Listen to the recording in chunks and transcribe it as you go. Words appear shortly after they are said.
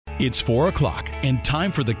It's 4 o'clock and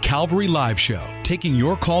time for the Calvary Live Show, taking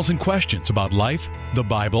your calls and questions about life, the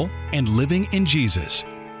Bible, and living in Jesus.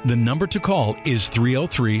 The number to call is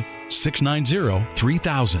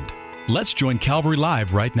 303-690-3000. Let's join Calvary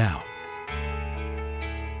Live right now.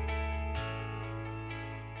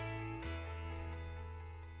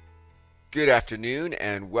 Good afternoon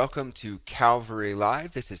and welcome to Calvary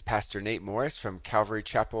Live. This is Pastor Nate Morris from Calvary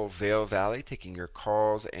Chapel, Vail Valley, taking your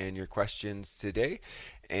calls and your questions today.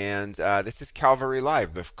 And this is Calvary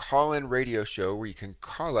Live, the call-in radio show where you can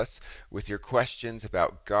call us with your questions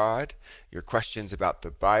about God, your questions about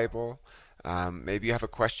the Bible. Maybe you have a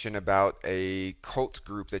question about a cult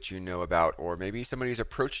group that you know about, or maybe somebody's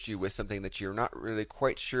approached you with something that you're not really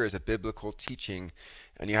quite sure is a biblical teaching,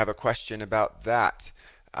 and you have a question about that.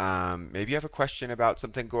 Maybe you have a question about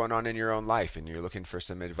something going on in your own life and you're looking for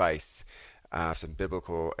some advice, some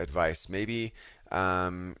biblical advice. Maybe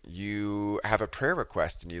you have a prayer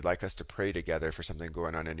request and you'd like us to pray together for something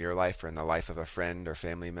going on in your life or in the life of a friend or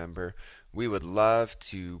family member. We would love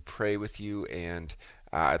to pray with you, and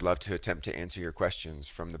I'd love to attempt to answer your questions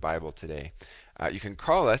from the Bible today. You can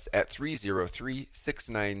call us at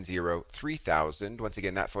 303-690-3000. Once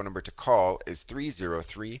again, that phone number to call is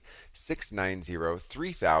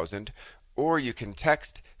 303-690-3000. Or you can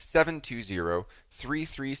text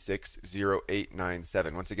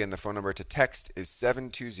 720-336-0897. Once again, the phone number to text is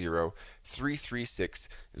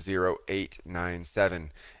 720-336-0897.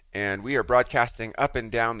 And we are broadcasting up and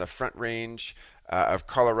down the Front Range of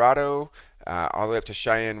Colorado, all the way up to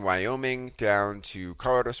Cheyenne, Wyoming, down to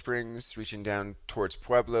Colorado Springs, reaching down towards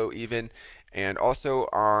Pueblo even, and also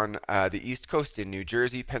on the East Coast in New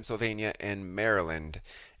Jersey, Pennsylvania, and Maryland.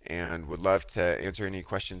 And would love to answer any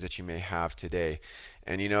questions that you may have today.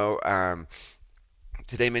 And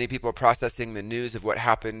today many people are processing the news of what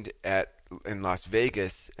happened in Las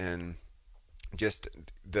Vegas, and just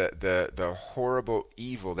the horrible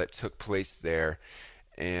evil that took place there.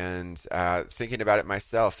 And thinking about it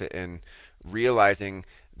myself and realizing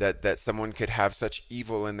that someone could have such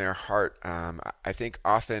evil in their heart. I think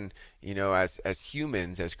often, as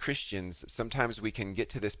humans, as Christians, sometimes we can get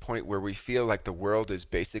to this point where we feel like the world is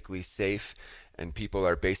basically safe and people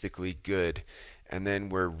are basically good. And then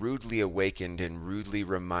we're rudely awakened and rudely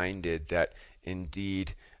reminded that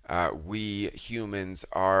indeed we humans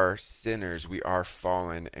are sinners, we are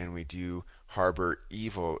fallen, and we do harbor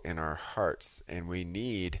evil in our hearts, and we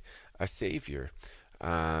need a Savior.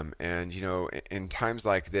 And in times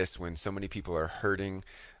like this, when so many people are hurting,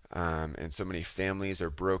 and so many families are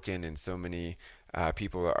broken, and so many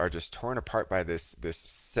people are just torn apart by this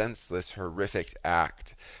senseless, horrific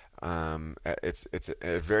act, it's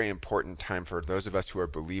a very important time for those of us who are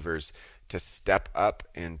believers to step up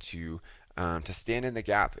and to stand in the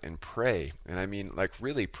gap and pray. And I mean, like,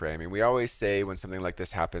 really pray. I mean, we always say when something like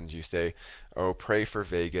this happens, you say, oh, pray for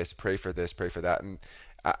Vegas, pray for this, pray for that. And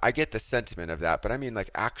I get the sentiment of that, but I mean,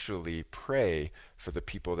 like, actually pray for the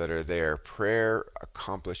people that are there. Prayer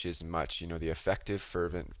accomplishes much. The effective,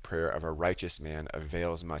 fervent prayer of a righteous man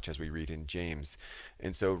avails much, as we read in James.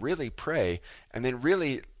 And so really pray, and then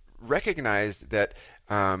really recognize that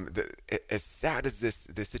as sad as this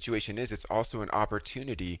situation is, it's also an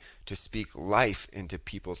opportunity to speak life into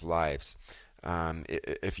people's lives.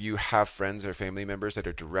 If you have friends or family members that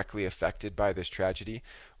are directly affected by this tragedy,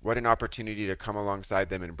 what an opportunity to come alongside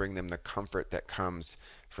them and bring them the comfort that comes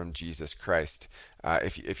from Jesus Christ.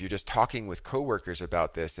 If you're just talking with coworkers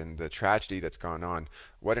about this and the tragedy that's gone on,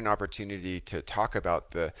 what an opportunity to talk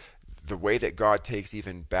about the way that God takes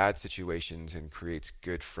even bad situations and creates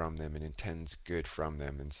good from them and intends good from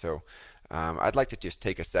them. And so I'd like to just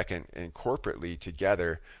take a second and corporately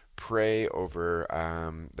together pray over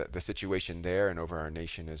the situation there and over our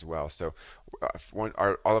nation as well. So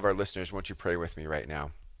all of our listeners, won't you pray with me right now?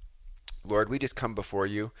 Lord, we just come before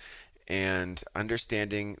you and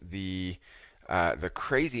understanding the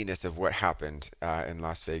craziness of what happened in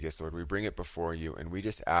Las Vegas. Lord, we bring it before you, and we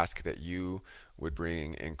just ask that you would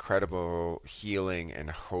bring incredible healing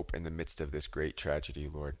and hope in the midst of this great tragedy,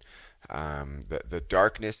 Lord. The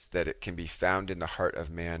darkness that it can be found in the heart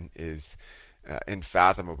of man is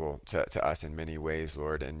unfathomable to us in many ways,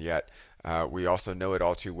 Lord, and yet we also know it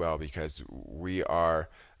all too well, because we are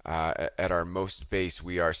at our most base,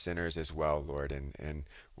 we are sinners as well, Lord, and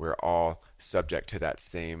we're all subject to that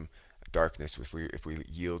same darkness if we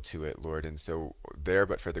yield to it, Lord. And so there,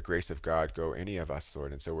 but for the grace of God, go any of us,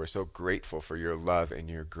 Lord. And so we're so grateful for your love and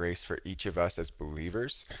your grace for each of us as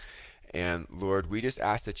believers. And Lord, we just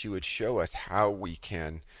ask that you would show us how we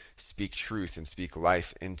can speak truth and speak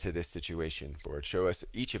life into this situation. Lord, show us,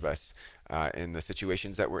 each of us, in the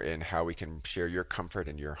situations that we're in, how we can share your comfort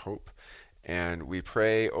and your hope. And we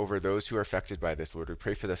pray over those who are affected by this, Lord. We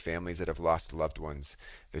pray for the families that have lost loved ones,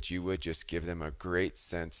 that you would just give them a great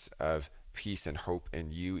sense of peace and hope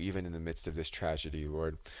in you, even in the midst of this tragedy,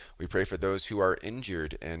 Lord. We pray for those who are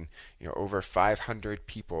injured, and over 500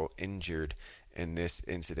 people injured in this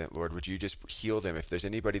incident, Lord. Would you just heal them? If there's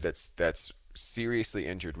anybody that's seriously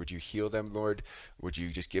injured, would you heal them, Lord? Would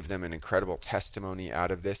you just give them an incredible testimony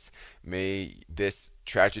out of this? May this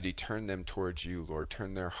tragedy turn them towards you, Lord.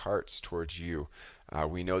 Turn their hearts towards you.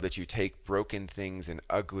 We know that you take broken things and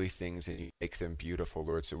ugly things and you make them beautiful,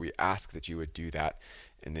 Lord. So we ask that you would do that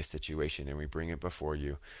in this situation, and we bring it before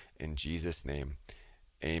you in Jesus' name.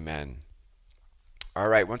 Amen. All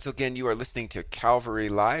right, once again, you are listening to Calvary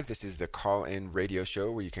Live. This is the call-in radio show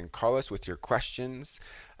where you can call us with your questions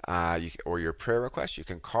or your prayer requests. You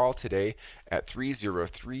can call today at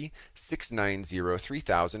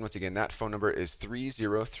 303-690-3000. Once again, that phone number is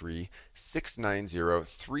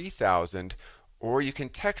 303-690-3000. Or you can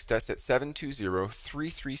text us at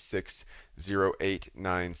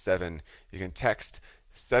 720-336-0897. You can text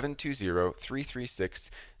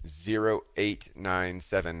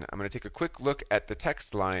 720-336-0897. I'm going to take a quick look at the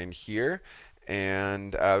text line here,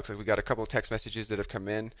 and looks like we got a couple of text messages that have come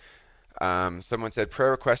in. Someone said,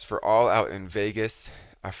 prayer request for all out in Vegas.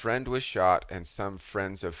 A friend was shot and some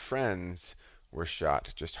friends of friends were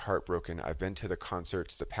shot. Just heartbroken. I've been to the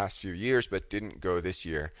concerts the past few years but didn't go this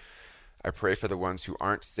year. I pray for the ones who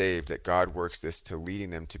aren't saved, that God works this to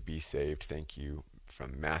leading them to be saved. Thank you,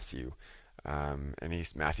 from Matthew. And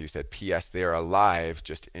Matthew said, P.S. They are alive,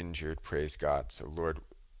 just injured. Praise God. So Lord,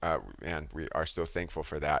 and we are so thankful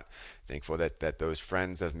for that. Thankful that those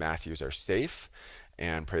friends of Matthew's are safe,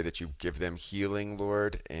 and pray that you give them healing,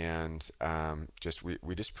 Lord. And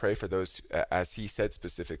we just pray for those, as he said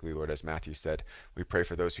specifically, Lord, as Matthew said, we pray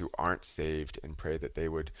for those who aren't saved, and pray that they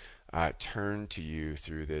would turn to you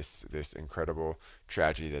through this incredible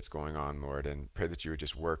tragedy that's going on, Lord, and pray that you would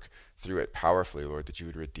just work through it powerfully, Lord, that you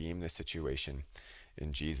would redeem the situation.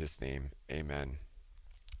 In Jesus' name, amen.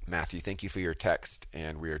 Matthew, thank you for your text,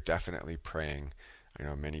 and we are definitely praying. I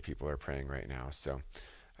know many people are praying right now. So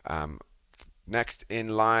next in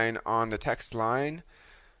line on the text line,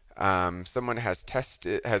 someone has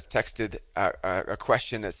texted a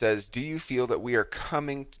question that says, do you feel that we are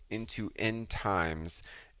coming into end times?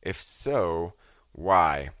 If so,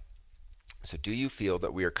 why? So do you feel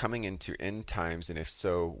that we are coming into end times, and if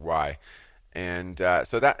so, why? And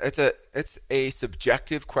so that it's a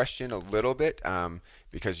subjective question a little bit,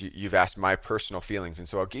 because you've asked my personal feelings, and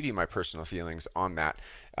so I'll give you my personal feelings on that.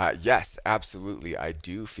 Yes, absolutely, I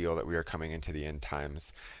do feel that we are coming into the end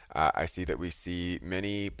times. I see that we see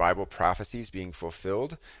many Bible prophecies being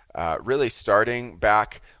fulfilled, really starting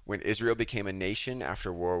back when Israel became a nation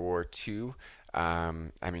after World War II.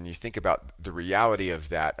 You think about the reality of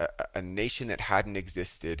that. A nation that hadn't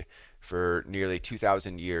existed for nearly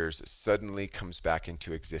 2,000 years suddenly comes back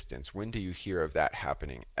into existence. When do you hear of that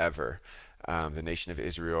happening? Ever. The nation of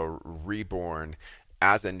Israel reborn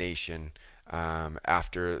as a nation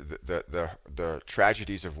after the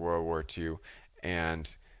tragedies of World War II,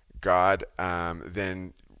 and God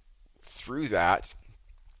then through that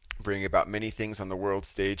bring about many things on the world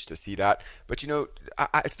stage to see that. But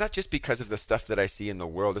it's not just because of the stuff that I see in the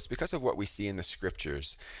world, it's because of what we see in the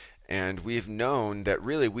scriptures. And we've known that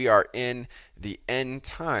really we are in the end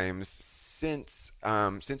times since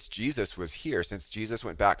Jesus was here, since Jesus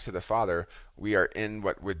went back to the Father. We are in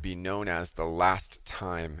what would be known as the last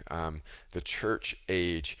time, the church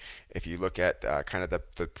age. If you look at kind of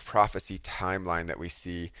the prophecy timeline that we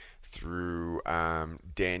see through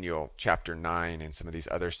Daniel chapter 9 and some of these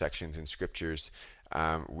other sections in scriptures,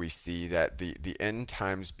 we see that the end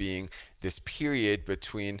times being this period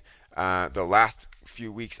between the last few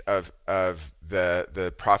weeks of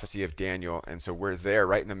the prophecy of Daniel. And so we're there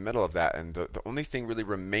right in the middle of that, and the only thing really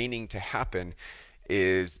remaining to happen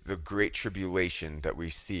is the great tribulation that we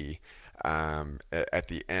see at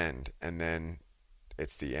the end, and then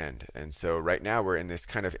it's the end. And so right now we're in this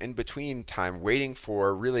kind of in-between time, waiting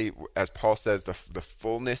for, really, as Paul says, the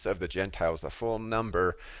fullness of the Gentiles, the full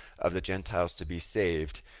number of the Gentiles to be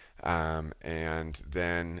saved, and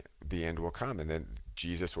then the end will come, and then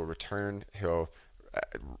Jesus will return. He'll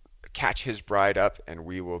catch his bride up, and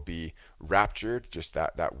we will be raptured. Just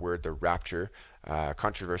that word, the rapture,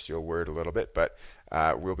 controversial word a little bit, but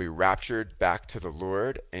we'll be raptured back to the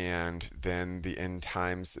Lord, and then the end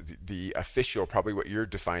times, the official, probably what you're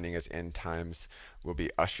defining as end times, will be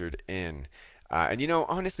ushered in. And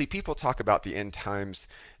honestly, people talk about the end times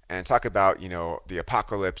and talk about the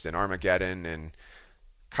apocalypse and Armageddon, and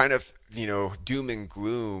kind of, doom and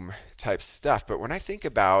gloom type stuff. But when I think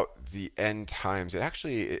about the end times, it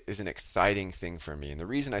actually is an exciting thing for me. And the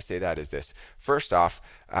reason I say that is this. First off,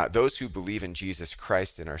 those who believe in Jesus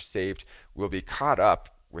Christ and are saved will be caught up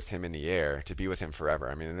with him in the air to be with him forever.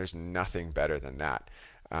 I mean, there's nothing better than that.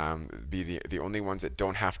 Be the only ones that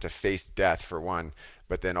don't have to face death, for one,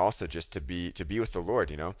 but then also just to be with the Lord.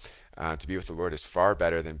 To be with the Lord is far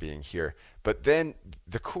better than being here. But then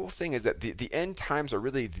the cool thing is that the end times are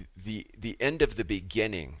really the end of the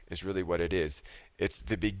beginning is really what it is. It's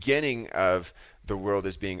the beginning of the world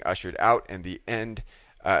is being ushered out, and the end.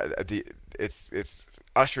 It's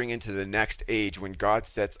ushering into the next age when God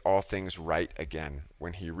sets all things right again,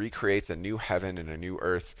 when he recreates a new heaven and a new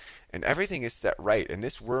earth, and everything is set right. And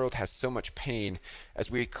this world has so much pain,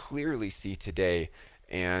 as we clearly see today.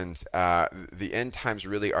 And the end times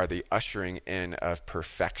really are the ushering in of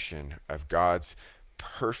perfection, of God's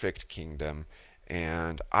perfect kingdom.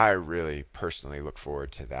 And I really personally look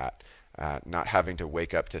forward to that, not having to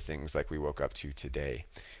wake up to things like we woke up to today.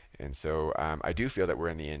 And so I do feel that we're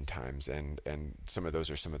in the end times, and some of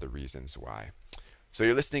those are some of the reasons why. So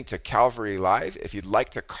you're listening to Calvary Live. If you'd like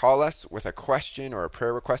to call us with a question or a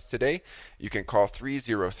prayer request today, you can call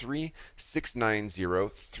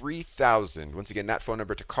 303-690-3000. Once again, that phone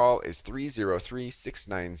number to call is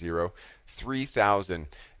 303-690-3000.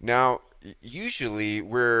 Now, usually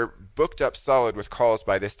we're booked up solid with calls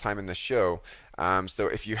by this time in the show. So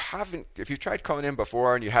if you've tried calling in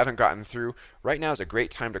before and you haven't gotten through, right now is a great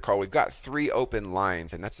time to call. We've got 3 open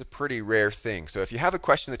lines, and that's a pretty rare thing. So if you have a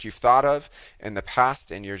question that you've thought of in the past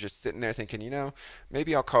and you're just sitting there thinking,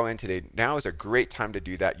 maybe I'll call in today, now is a great time to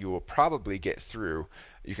do that. You will probably get through.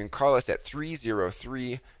 You can call us at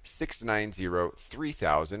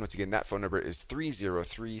 303-690-3000. Once again, that phone number is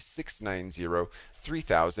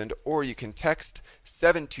 303-690-3000, or you can text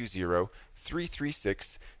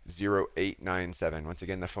 720-336-0897. Once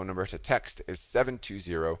again, the phone number to text is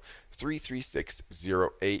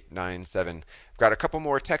 720-336-0897. I've got a couple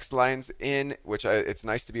more text lines in, which it's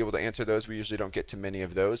nice to be able to answer those. We usually don't get to many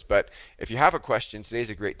of those, but if you have a question,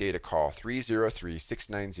 today's a great day to call,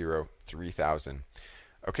 303-690-3000.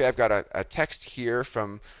 Okay, I've got a text here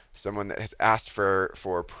from someone that has asked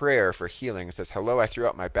for prayer for healing. It says, hello, I threw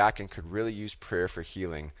out my back and could really use prayer for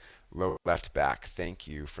healing. Lower left back. Thank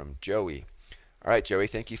you, from Joey. All right, Joey,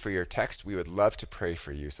 thank you for your text. We would love to pray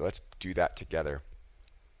for you, so let's do that together.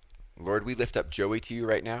 Lord, we lift up Joey to you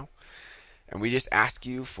right now, and we just ask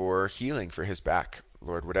you for healing for his back.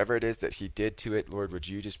 Lord, whatever it is that he did to it, Lord, would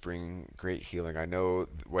you just bring great healing? I know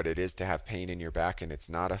what it is to have pain in your back, and it's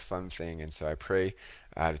not a fun thing. And so I pray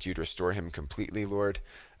that you'd restore him completely, Lord.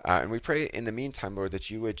 And we pray in the meantime, Lord, that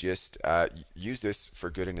you would just use this for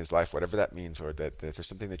good in his life, whatever that means, Lord, that if there's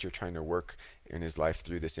something that you're trying to work in his life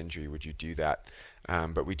through this injury, would you do that?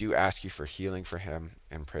 But we do ask you for healing for him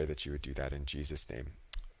and pray that you would do that in Jesus' name.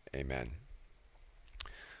 Amen.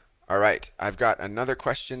 All right, I've got another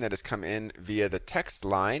question that has come in via the text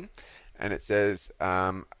line, and it says,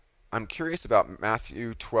 I'm curious about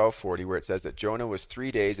Matthew 12:40, where it says that Jonah was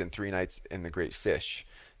 3 days and 3 nights in the great fish.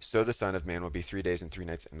 So the Son of Man will be 3 days and 3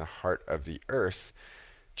 nights in the heart of the earth.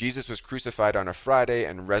 Jesus was crucified on a Friday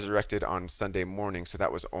and resurrected on Sunday morning, so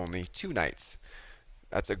that was only 2 nights.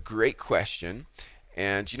 That's a great question.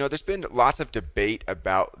 And, there's been lots of debate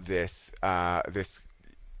about this,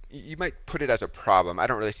 you might put it as a problem. I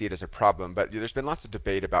don't really see it as a problem, but there's been lots of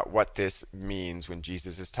debate about what this means when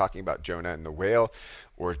Jesus is talking about Jonah and the whale,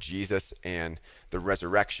 or Jesus and the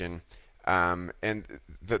resurrection. And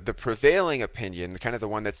the prevailing opinion, kind of the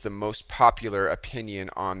one that's the most popular opinion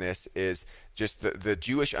on this, is just the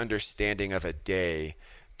Jewish understanding of a day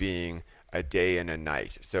being a day and a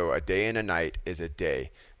night. So a day and a night is a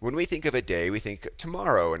day. When we think of a day, we think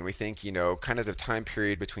tomorrow, and we think, kind of the time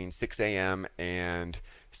period between 6 a.m. and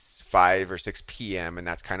 5 or 6 p.m. and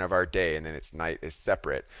that's kind of our day, and then its night is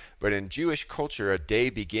separate. But in Jewish culture, a day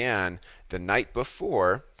began the night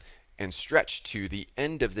before and stretched to the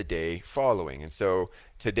end of the day following. And so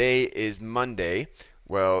today is Monday.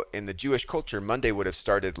 Well, in the Jewish culture, Monday would have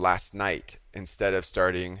started last night instead of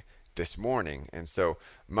starting this morning. And so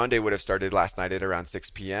Monday would have started last night at around 6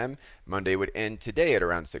 p.m. Monday would end today at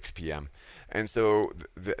around 6 p.m. And so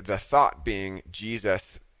the thought being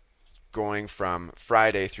Jesus going from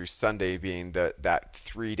Friday through Sunday being that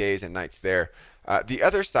 3 days and nights there. The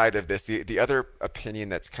other side of this, the other opinion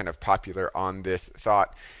that's kind of popular on this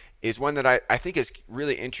thought, is one that I think is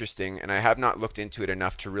really interesting, and I have not looked into it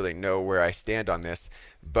enough to really know where I stand on this,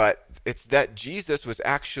 but it's that Jesus was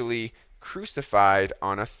actually crucified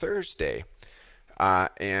on a Thursday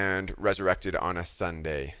and resurrected on a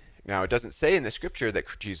Sunday. Now, it doesn't say in the scripture that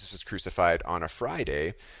Jesus was crucified on a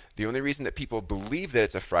Friday. The only reason that people believe that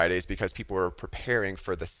it's a Friday is because people were preparing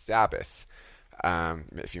for the Sabbath.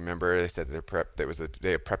 If you remember, they said that was a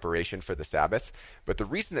day of preparation for the Sabbath. But the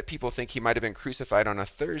reason that people think he might have been crucified on a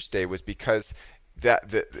Thursday was because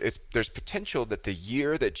there's potential that the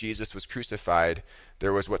year that Jesus was crucified,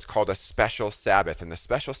 there was what's called a special Sabbath. And the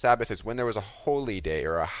special Sabbath is when there was a holy day,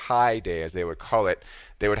 or a high day as they would call it.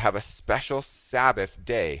 They would have a special Sabbath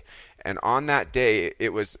day. And on that day,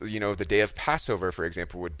 it was, the day of Passover, for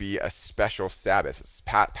example, would be a special Sabbath.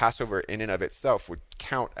 Passover in and of itself would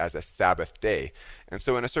count as a Sabbath day. And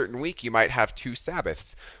so in a certain week, you might have 2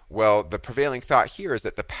 Sabbaths. Well, the prevailing thought here is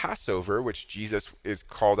that the Passover, which Jesus is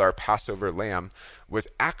called our Passover lamb, was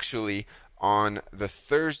actually on the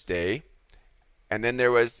Thursday. And then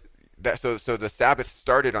there was that, so the Sabbath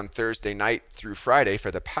started on Thursday night through Friday for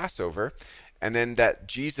the Passover. And then that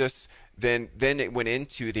Jesus then it went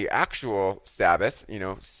into the actual Sabbath,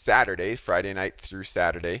 Saturday, Friday night through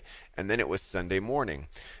Saturday, and then it was Sunday morning.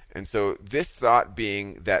 And so this thought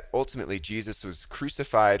being that ultimately Jesus was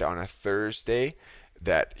crucified on a Thursday,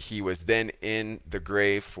 that he was then in the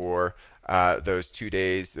grave for those 2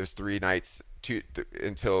 days, those 3 nights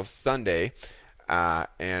until Sunday,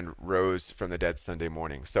 and rose from the dead Sunday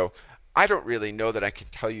morning. So I don't really know that I can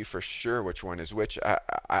tell you for sure which one is which.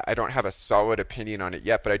 I don't have a solid opinion on it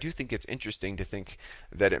yet, but I do think it's interesting to think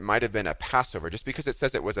that it might have been a Passover. Just because it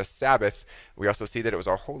says it was a Sabbath, we also see that it was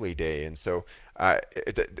a holy day. And so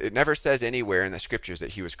it never says anywhere in the scriptures that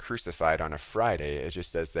he was crucified on a Friday. It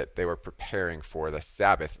just says that they were preparing for the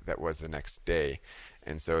Sabbath that was the next day.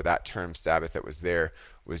 And so that term Sabbath that was there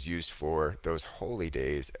was used for those holy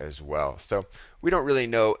days as well. So we don't really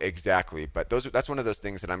know exactly, but that's one of those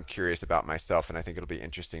things that I'm curious about myself, and I think it'll be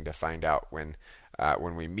interesting to find out when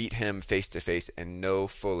we meet him face to face and know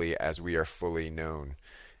fully as we are fully known.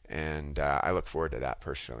 And I look forward to that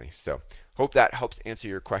personally. So hope that helps answer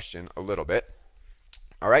your question a little bit.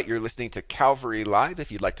 All right, you're listening to Calvary Live.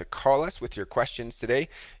 If you'd like to call us with your questions today,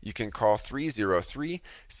 you can call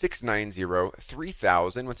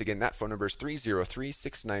 303-690-3000. Once again, that phone number is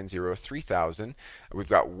 303-690-3000. We've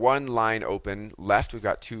got one line open left. We've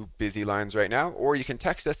got 2 busy lines right now. Or you can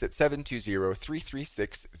text us at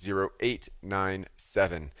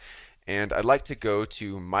 720-336-0897. And I'd like to go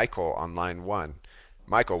to Michael on line 1.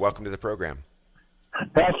 Michael, welcome to the program.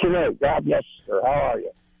 Pastor Nate, God bless you, sir. How are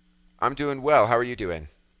you? I'm doing well. How are you doing?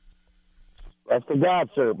 Blessed of God,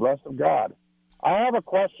 sir. Blessed of God. I have a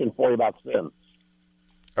question for you about sin.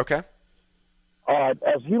 Okay. All right.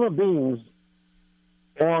 As human beings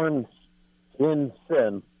born in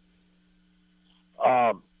sin,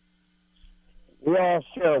 we all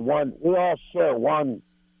share one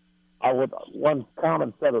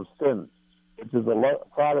common set of sins, which is the lust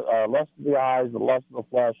of the eyes, the lust of the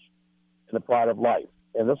flesh, and the pride of life.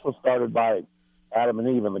 And this was started by Adam and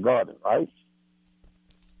Eve in the garden, right?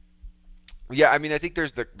 Yeah, I mean, I think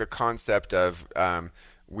there's the concept of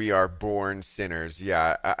we are born sinners.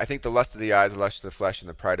 Yeah, I think the lust of the eyes, the lust of the flesh, and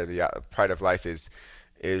the pride of life is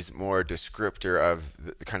more descriptor of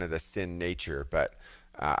the kind of the sin nature. But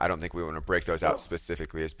I don't think we want to break those out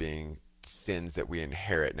specifically as being sins that we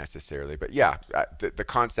inherit necessarily. But yeah, the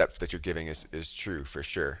concept that you're giving is true for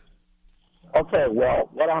sure. Okay, well,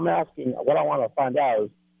 what I want to find out is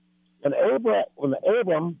when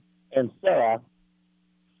Abram and Sarah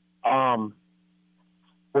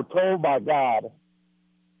were told by God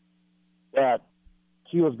that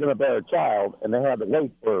she was going to bear a child, and they had to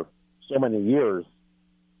wait for so many years,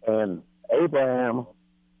 and Abraham,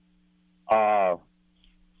 I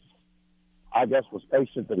guess, was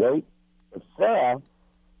patient to wait, but Sarah,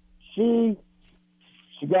 she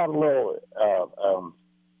got a little,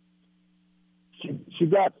 she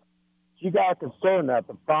got concerned that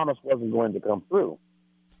the promise wasn't going to come through.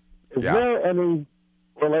 Is there any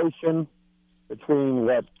relation between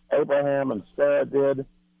what Abraham and Sarah did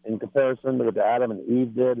in comparison to what Adam and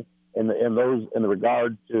Eve did in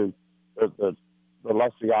regard to the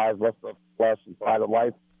lust of the eyes, lust of the flesh, and pride of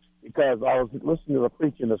life? Because I was listening to the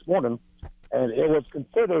preaching this morning, and it was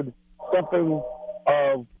considered something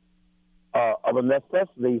of a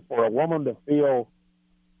necessity for a woman to feel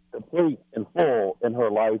complete and full in her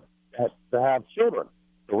life, to have children,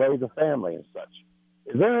 to raise a family and such.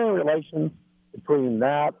 Is there any relation between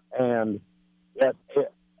that and what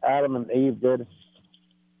Adam and Eve did?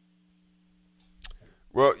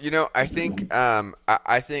 Well, I think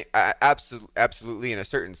absolutely in a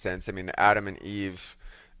certain sense. I mean, Adam and Eve,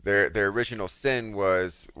 their original sin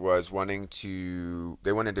was wanting to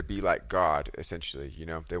be like God, essentially.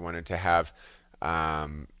 They wanted to have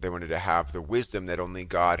They wanted to have the wisdom that only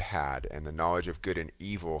God had, and the knowledge of good and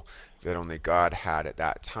evil that only God had at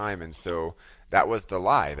that time. And so that was the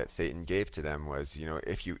lie that Satan gave to them, was,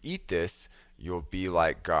 if you eat this, you'll be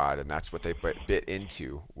like God. And that's what they bit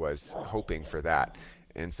into, was hoping for that.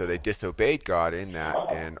 And so they disobeyed God in that,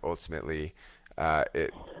 and ultimately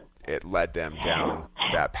it led them down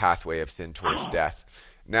that pathway of sin towards death.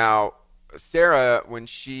 Now, Sarah, when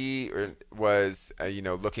she was,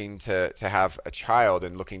 looking to have a child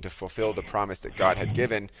and looking to fulfill the promise that God had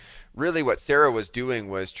given, really what Sarah was doing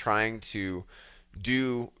was trying to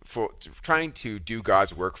do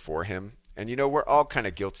God's work for him. And we're all kind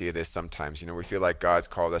of guilty of this sometimes. We feel like God's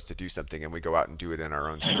called us to do something, and we go out and do it in our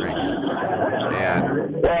own strength.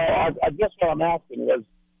 And well, I guess what I'm asking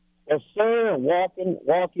is Sarah walking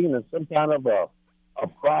in some kind of a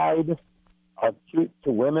pride to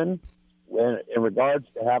women in regards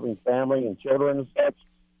to having family and children and such?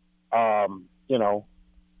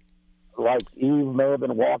 Like Eve may have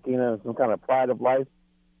been walking in some kind of pride of life.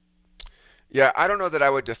 Yeah, I don't know that I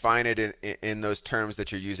would define it in those terms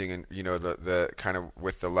that you're using, in the kind of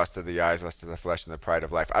with the lust of the eyes, lust of the flesh, and the pride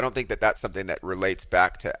of life. I don't think that that's something that relates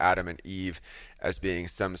back to Adam and Eve as being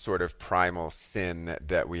some sort of primal sin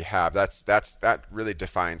that we have. That really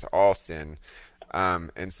defines all sin.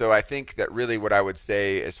 And so I think that really what I would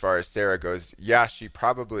say as far as Sarah goes, yeah, she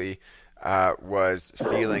probably was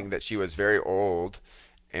feeling that she was very old,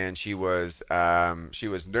 and she was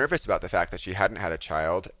nervous about the fact that she hadn't had a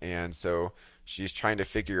child, and so she's trying to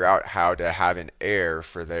figure out how to have an heir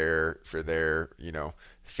for their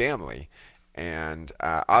family, and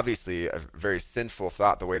obviously a very sinful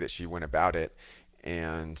thought the way that she went about it.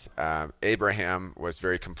 And Abraham was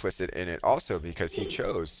very complicit in it also, because he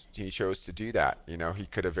chose to do that. He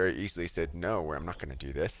could have very easily said, no, I'm not going to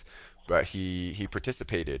do this, but he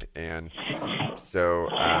participated. And so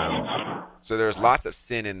there's lots of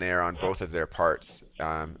sin in there on both of their parts,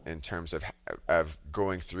 in terms of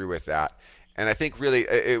going through with that. And I think really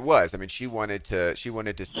it was, she wanted to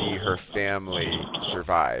see her family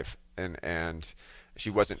survive, and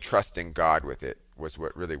she wasn't trusting God with it, was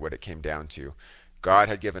what it came down to. God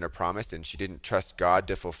had given a promise, and she didn't trust God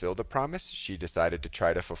to fulfill the promise. She decided to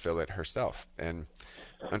try to fulfill it herself. And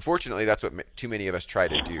unfortunately, that's what too many of us try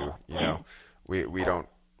to do. We don't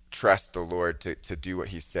trust the Lord to do what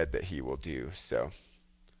he said that he will do. So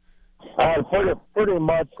pretty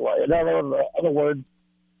much, in other words,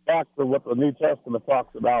 back to what the New Testament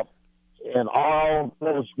talks about, in all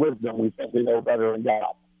foolish wisdom, we think we know better than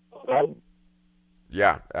God, right?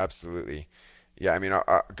 Yeah, absolutely. Yeah,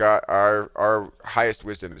 our highest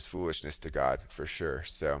wisdom is foolishness to God, for sure.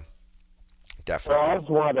 So, definitely.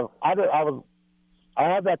 Well, I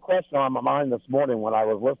had that question on my mind this morning when I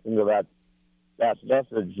was listening to that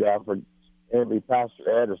message for maybe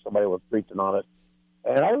Pastor Ed or somebody was preaching on it,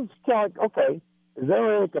 and I was kind of like, okay, is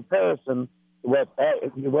there any comparison with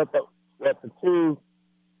the two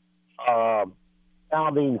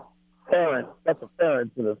founding sets of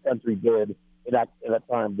parents in this country did in that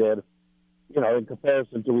time did? In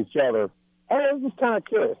comparison to each other. I was just kind of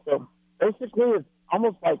curious. So basically, it's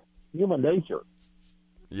almost like human nature.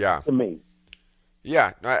 Yeah. To me.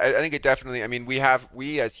 Yeah, no, I think it definitely.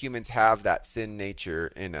 We as humans have that sin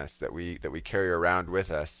nature in us that we carry around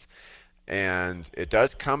with us, and it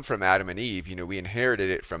does come from Adam and Eve. We inherited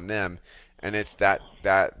it from them, and it's that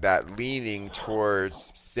leaning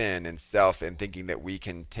towards sin and self, and thinking that we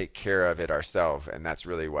can take care of it ourselves, and that's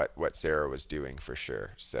really what Sarah was doing, for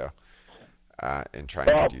sure. So. And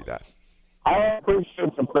trying to do that. I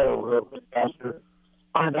appreciate the prayer, Pastor.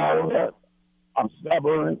 I know that I'm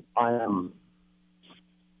stubborn. I'm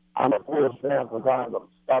a foolish man sometimes. I'm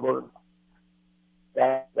stubborn.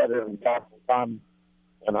 That's better than God sometimes.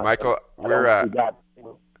 Michael,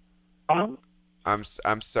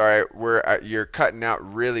 I'm sorry. You're cutting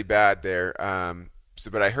out really bad there.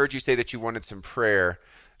 But I heard you say that you wanted some prayer,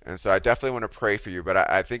 and so I definitely want to pray for you. But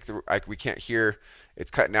I think we can't hear. It's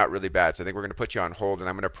cutting out really bad, so I think we're going to put you on hold, and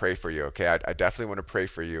I'm going to pray for you, okay? I definitely want to pray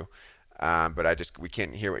for you, but we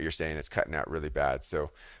can't hear what you're saying. It's cutting out really bad. So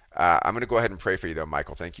I'm going to go ahead and pray for you, though,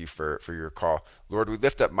 Michael. Thank you for your call. Lord, we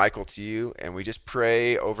lift up Michael to you, and we just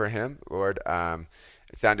pray over him. Lord, it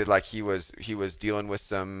sounded like he was dealing with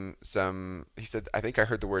some he said, I think I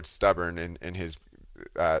heard the word stubborn in his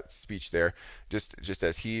speech there, just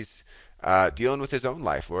as he's dealing with his own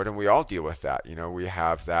life, Lord, and we all deal with that. We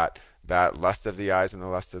have that lust of the eyes and the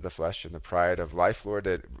lust of the flesh and the pride of life, Lord,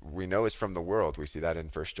 that we know is from the world. We see that in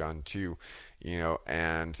 1 John 2,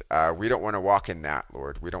 and we don't want to walk in that,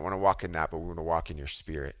 Lord. We don't want to walk in that, but we want to walk in your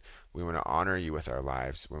spirit. We want to honor you with our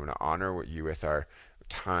lives. We want to honor you with our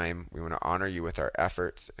time. We want to honor you with our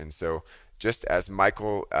efforts. And so just as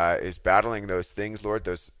Michael is battling those things, Lord,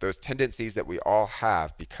 those tendencies that we all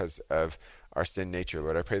have because of our sin nature,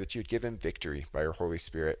 Lord, I pray that you would give him victory by your Holy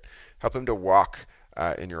Spirit. Help him to walk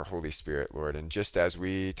in your Holy Spirit, Lord. And just as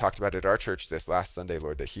we talked about at our church this last Sunday,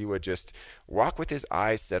 Lord, that he would just walk with his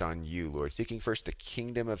eyes set on you, Lord, seeking first the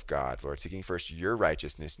kingdom of God, Lord, seeking first your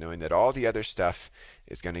righteousness, knowing that all the other stuff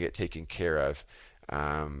is going to get taken care of.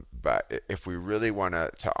 But if we really want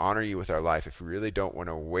to honor you with our life, if we really don't want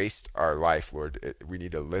to waste our life, Lord, we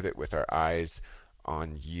need to live it with our eyes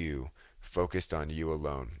on you, focused on you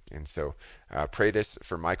alone. And so pray this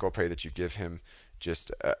for Michael. Pray that you give him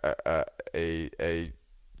just a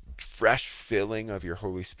fresh filling of your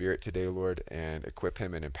Holy Spirit today, Lord, and equip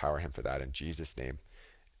him and empower him for that. In Jesus' name,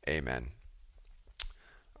 amen.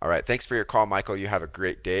 All right. Thanks for your call, Michael. You have a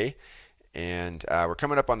great day. And we're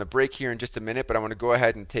coming up on the break here in just a minute, but I want to go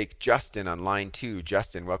ahead and take Justin on line 2.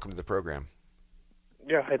 Justin, welcome to the program.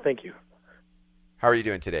 Yeah, hi, thank you. How are you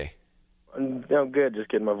doing today? I'm good, just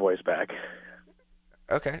getting my voice back.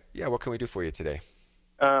 Okay. Yeah, what can we do for you today?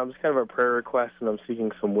 It's kind of a prayer request, and I'm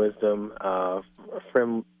seeking some wisdom. A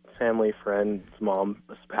family friend's mom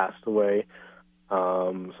has passed away,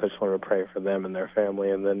 so I just wanted to pray for them and their family.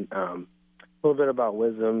 And then a little bit about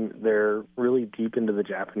wisdom. They're really deep into the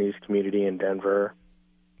Japanese community in Denver.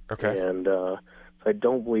 Okay. And so I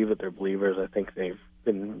don't believe that they're believers. I think they've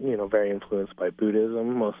been, very influenced by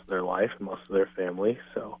Buddhism most of their life and most of their family.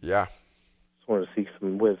 So yeah, just wanted to seek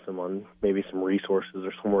some wisdom on maybe some resources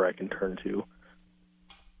or somewhere I can turn to.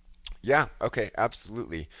 Yeah, okay,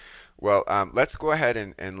 absolutely. Well, let's go ahead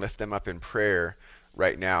and lift them up in prayer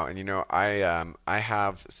right now. And I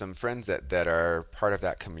have some friends that are part of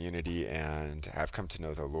that community and have come to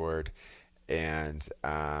know the Lord. And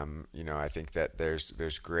I think that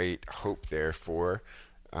there's great hope there for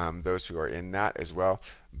those who are in that as well.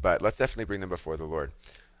 But let's definitely bring them before the Lord.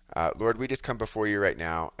 Lord, we just come before you right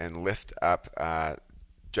now and lift up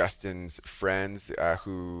Justin's friends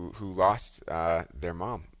who lost their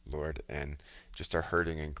mom, Lord, and just are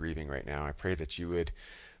hurting and grieving right now. I pray that you would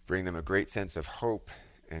bring them a great sense of hope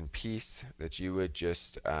and peace, that you would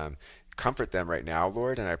just comfort them right now,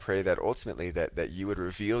 Lord. And I pray that ultimately that you would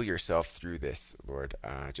reveal yourself through this, Lord,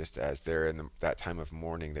 just as they're in that time of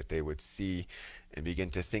mourning, that they would see and begin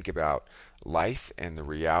to think about life and the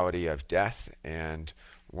reality of death and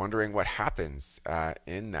wondering what happens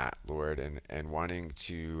in that, Lord, and wanting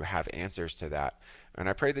to have answers to that. And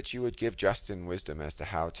I pray that you would give Justin wisdom as to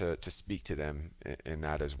how to speak to them in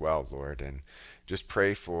that as well, Lord. And just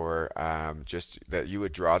pray for just that you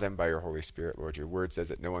would draw them by your Holy Spirit, Lord. Your word says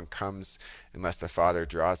that no one comes unless the Father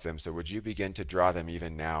draws them. So would you begin to draw them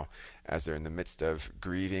even now as they're in the midst of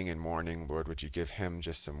grieving and mourning, Lord? Would you give him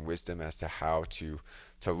just some wisdom as to how to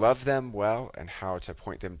love them well and how to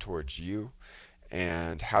point them towards you,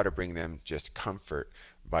 and how to bring them just comfort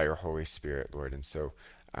by your Holy Spirit, Lord. And so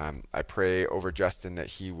I pray over Justin that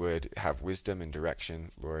he would have wisdom and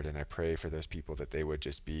direction, Lord, and I pray for those people that they would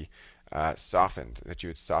just be softened, that you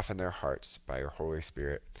would soften their hearts by your Holy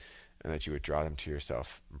Spirit, and that you would draw them to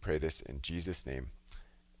yourself. And pray this in Jesus' name.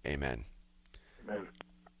 Amen. Amen.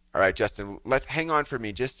 All right, Justin, let's hang on for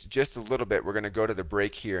me just a little bit. We're going to go to the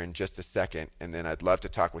break here in just a second, and then I'd love to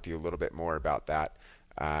talk with you a little bit more about that.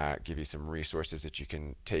 Give you some resources that you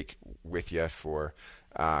can take with you for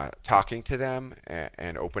talking to them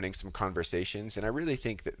and opening some conversations. And I really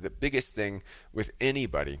think that the biggest thing with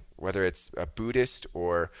anybody, whether it's a Buddhist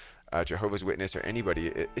or a Jehovah's Witness or anybody,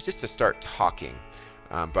 it's just to start talking.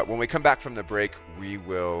 But when we come back from the break, we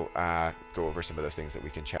will go over some of those things that we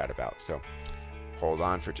can chat about. So hold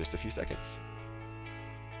on for just a few seconds.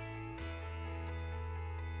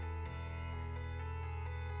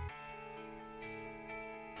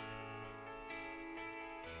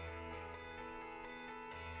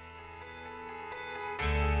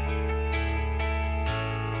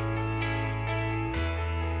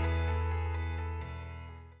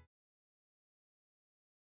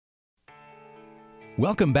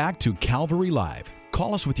 Welcome back to Calvary Live.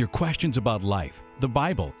 Call us with your questions about life, the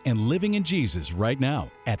Bible, and living in Jesus right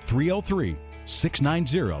now at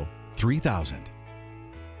 303-690-3000.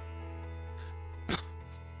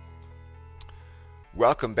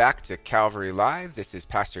 Welcome back to Calvary Live. This is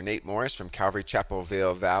Pastor Nate Morris from Calvary Chapel,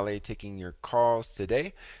 Vail Valley, taking your calls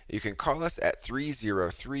today. You can call us at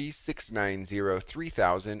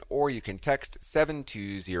 303-690-3000, or you can text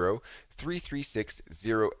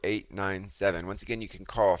 720-336-0897. Once again, you can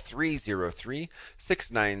call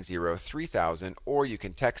 303-690-3000, or you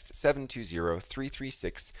can text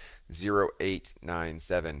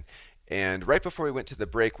 720-336-0897. And right before we went to the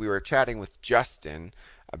break, we were chatting with Justin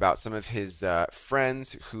about some of his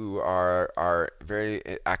friends who are very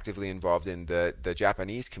actively involved in the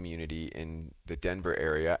Japanese community in the Denver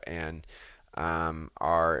area, and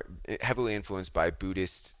are heavily influenced by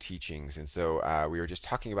Buddhist teachings. And so we were just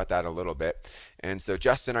talking about that a little bit. And so,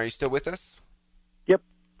 Justin, are you still with us? Yep.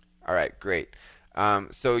 All right, great.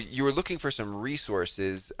 So you were looking for some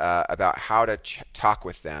resources about how to talk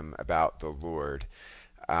with them about the Lord.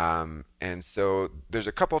 And so there's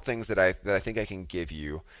a couple things that I think I can give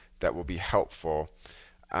you that will be helpful.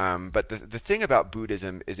 But the thing about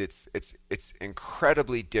Buddhism is it's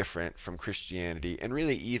incredibly different from Christianity and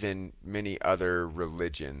really even many other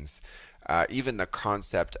religions. Even the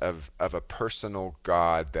concept of a personal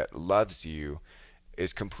God that loves you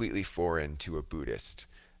is completely foreign to a Buddhist.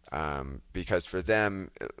 Because for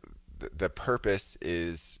them, the purpose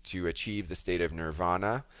is to achieve the state of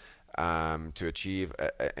nirvana, to achieve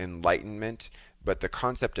enlightenment, but the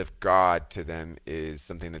concept of God to them is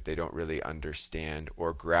something that they don't really understand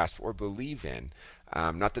or grasp or believe in.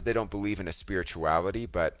 Not that they don't believe in a spirituality,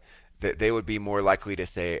 but that they would be more likely to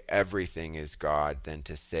say everything is God than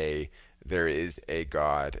to say there is a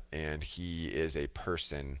God and he is a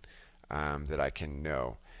person that I can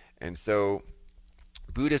know. And so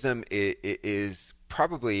Buddhism is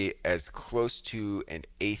probably as close to an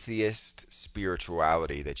atheist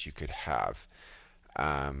spirituality that you could have.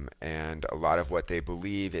 And a lot of what they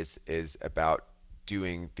believe is about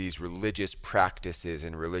doing these religious practices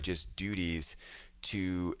and religious duties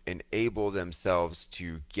to enable themselves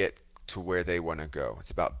to get to where they want to go.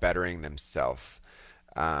 It's about bettering themselves.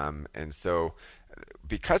 And so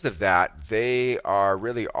because of that, they are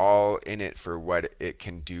really all in it for what it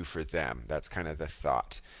can do for them. That's kind of the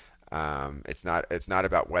thought. It's not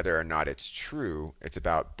about whether or not it's true. It's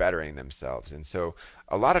about bettering themselves. And so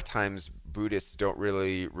a lot of times Buddhists don't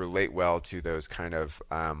really relate well to those kind of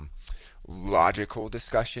logical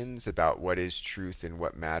discussions about what is truth and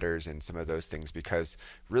what matters and some of those things, because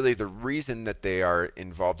really the reason that they are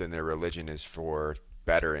involved in their religion is for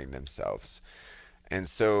bettering themselves. And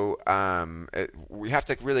so we have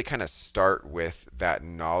to really kind of start with that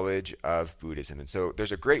knowledge of Buddhism. And so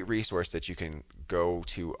there's a great resource that you can go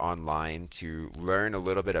to online to learn a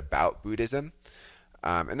little bit about Buddhism.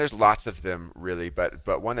 And there's lots of them really,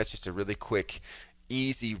 but one that's just a really quick,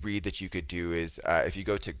 easy read that you could do is if you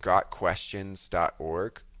go to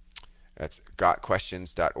gotquestions.org. That's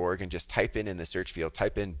gotquestions.org, and just type in the search field,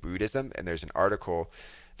 type in Buddhism, and there's an article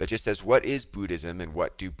that just says, what is Buddhism and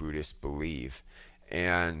what do Buddhists believe?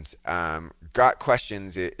 And Got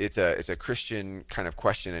Questions, it's a Christian kind of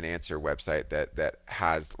question and answer website that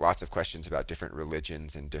has lots of questions about different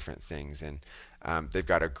religions and different things. And they've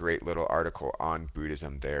got a great little article on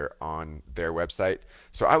Buddhism there on their website.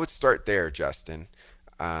 So I would start there, Justin,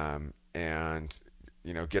 and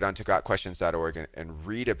get onto gotquestions.org and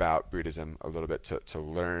read about Buddhism a little bit to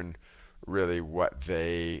learn really what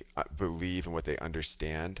they believe and what they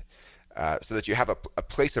understand. So that you have a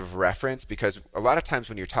place of reference, because a lot of times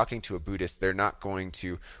when you're talking to a Buddhist, they're not going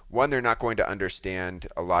to understand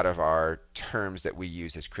a lot of our terms that we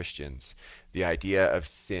use as Christians. The idea of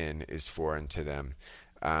sin is foreign to them.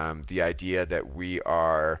 The idea that we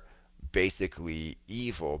are basically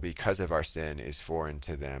evil because of our sin is foreign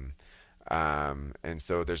to them. And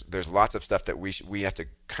so there's lots of stuff that we have to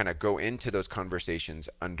kind of go into those conversations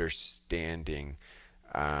understanding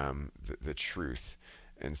the truth.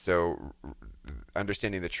 And so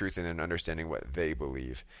understanding the truth and then understanding what they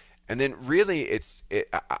believe. And then really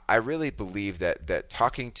I really believe that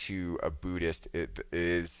talking to a Buddhist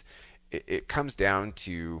it comes down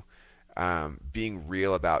to being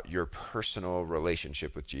real about your personal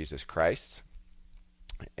relationship with Jesus Christ,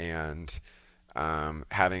 and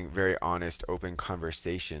having very honest, open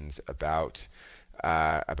conversations about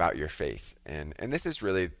your faith. And this is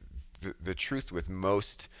really the truth with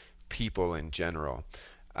most people in general,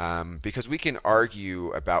 because we can argue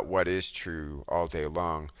about what is true all day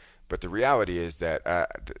long, but the reality is that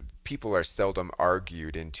people are seldom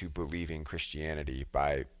argued into believing Christianity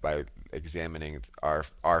by examining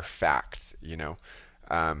our facts.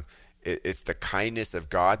 It's the kindness of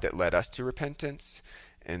God that led us to repentance,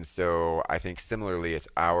 and so I think similarly it's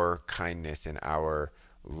our kindness and our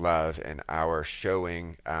love and our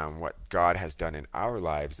showing what God has done in our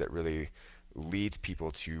lives that really leads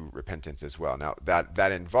people to repentance as well. Now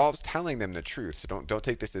that involves telling them the truth. So don't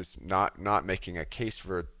take this as not making a case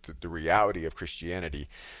for the reality of Christianity,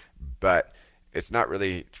 but it's not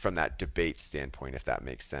really from that debate standpoint, if that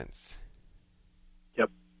makes sense. Yep.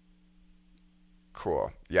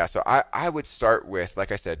 Cool. Yeah. So I would start with,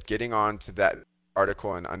 like I said, getting on to that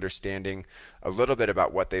article and understanding a little bit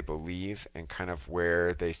about what they believe and kind of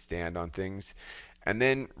where they stand on things. And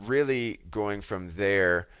then really going from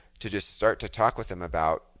there to just start to talk with them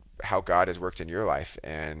about how God has worked in your life.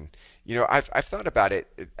 And, I've thought about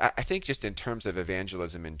it. I think just in terms of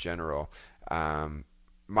evangelism in general,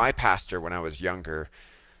 my pastor, when I was younger,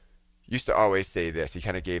 used to always say this. He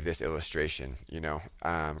kind of gave this illustration,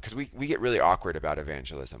 because we get really awkward about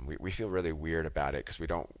evangelism. We feel really weird about it because we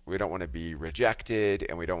don't want to be rejected,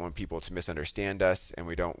 and we don't want people to misunderstand us, and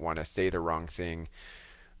we don't want to say the wrong thing.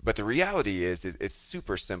 But the reality is it's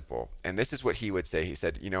super simple. And this is what he would say. He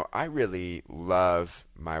said, I really love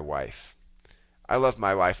my wife. I love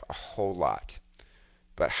my wife a whole lot.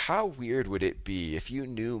 But how weird would it be if you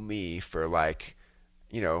knew me for a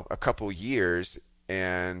couple years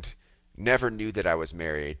and never knew that I was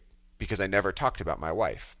married because I never talked about my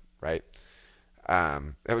wife, right?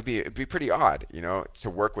 It'd be pretty odd, to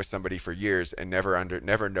work with somebody for years and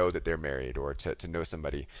never know that they're married, or to know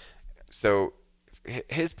somebody. So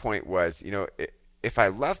his point was, if I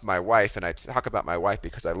love my wife and I talk about my wife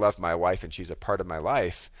because I love my wife and she's a part of my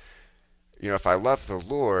life, if I love the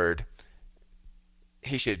Lord,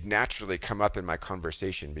 he should naturally come up in my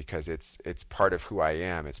conversation because it's part of who I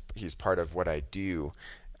am. He's part of what I do,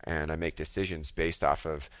 and I make decisions based off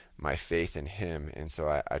of my faith in him. And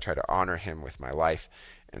so I try to honor him with my life.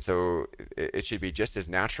 And so it should be just as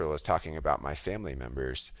natural as talking about my family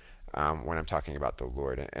members when I'm talking about the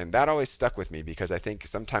Lord. And that always stuck with me because I think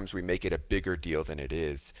sometimes we make it a bigger deal than it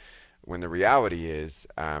is, when the reality is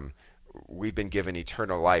we've been given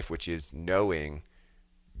eternal life, which is knowing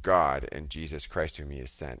God and Jesus Christ whom he has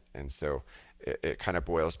sent. And so it kind of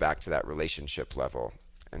boils back to that relationship level.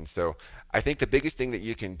 And so I think the biggest thing that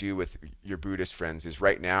you can do with your Buddhist friends is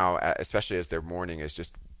right now, especially as they're mourning, is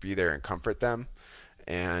just be there and comfort them.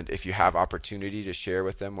 And if you have opportunity to share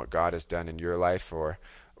with them what God has done in your life, or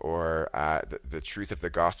the truth of the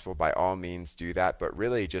gospel, by all means do that. But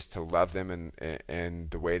really just to love them in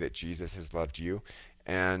the way that Jesus has loved you,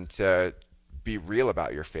 and to be real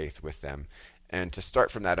about your faith with them, and to start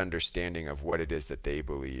from that understanding of what it is that they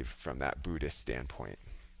believe from that Buddhist standpoint.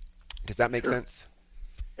 Does that make sense?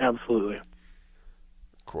 Absolutely.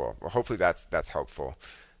 Cool. Well, hopefully that's helpful.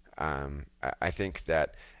 I think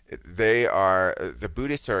that the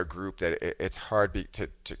Buddhists are a group that it's hard to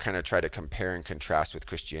kind of try to compare and contrast with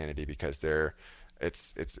Christianity, because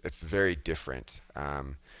it's very different,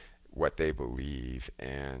 what they believe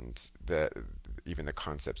and even the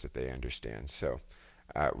concepts that they understand. So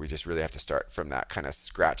we just really have to start from that kind of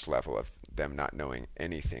scratch level of them not knowing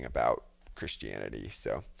anything about Christianity.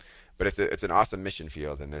 So, but it's an awesome mission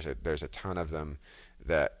field, and there's a ton of them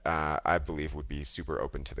that I believe would be super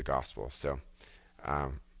open to the gospel. So,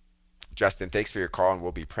 Justin, thanks for your call, and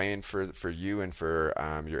we'll be praying for you and for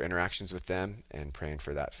your interactions with them, and praying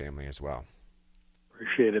for that family as well.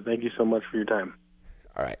 Appreciate it. Thank you so much for your time.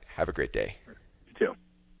 All right. Have a great day. You too.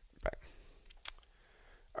 Bye.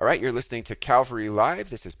 All right, you're listening to Calvary Live.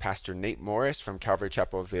 This is Pastor Nate Morris from Calvary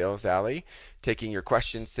Chapel, Vail Valley, taking your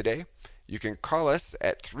questions today. You can call us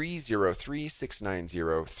at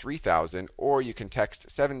 303-690-3000, or you can text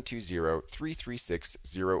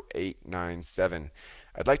 720-336-0897.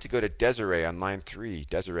 I'd like to go to Desiree on line 3.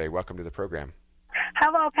 Desiree, welcome to the program.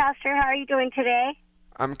 Hello, Pastor. How are you doing today?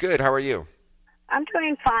 I'm good. How are you? I'm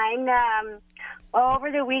doing fine.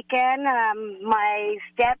 Over the weekend, my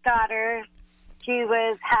stepdaughter, she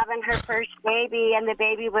was having her first baby, and the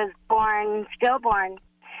baby was stillborn.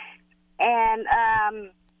 And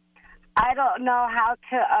I don't know how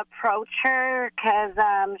to approach her because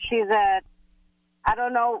I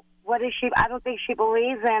don't know, I don't think she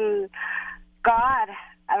believes in God.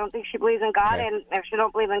 I don't think she believes in God, okay. And if she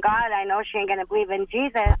don't believe in God, I know she ain't going to believe in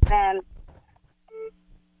Jesus. And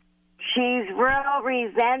she's real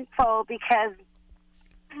resentful because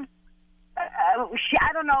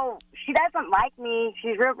I don't know, she doesn't like me.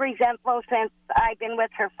 She's real resentful since I've been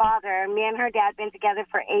with her father. Me and her dad been together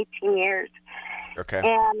for 18 years. Okay.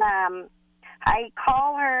 And I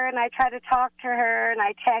call her and I try to talk to her and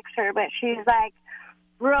I text her, but she's like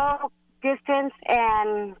real distant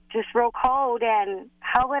and just real cold. And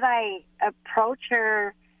how would I approach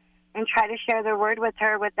her and try to share the word with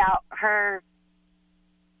her without her,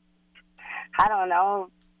 I don't know,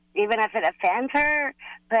 even if it offends her?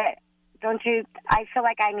 But I feel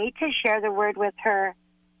like I need to share the word with her.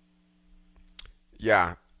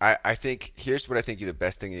 Yeah, I think here's what I think the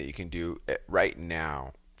best thing that you can do right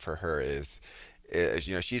now for her is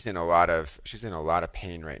she's in a lot of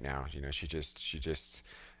pain right now. She just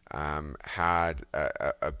had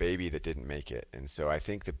a baby that didn't make it, and so I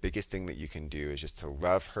think the biggest thing that you can do is just to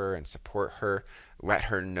love her and support her. Let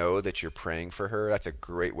her know that you're praying for her. That's a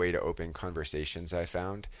great way to open conversations, I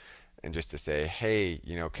found. and just to say, hey,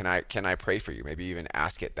 can I pray for you? Maybe even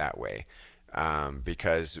ask it that way.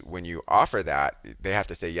 Because when you offer that, they have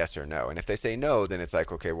to say yes or no. And if they say no, then it's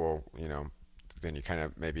like, okay, well, then you kind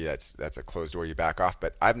of, maybe that's a closed door, you back off.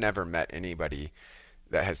 But I've never met anybody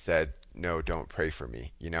that has said, no, don't pray for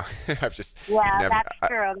me. I've just Yeah, never,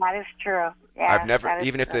 that's true. That is true. Yeah, I've never, that is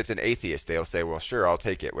even if true. it's an atheist, they'll say, well, sure, I'll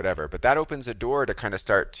take it, whatever. But that opens a door to kind of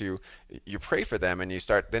start to, you pray for them and you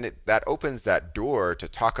start, then that opens that door to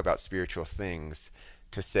talk about spiritual things,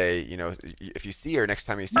 to say, if you see her, next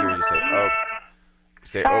time you see her, you say, oh,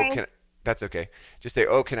 say, oh, Sorry. that's okay. Just say,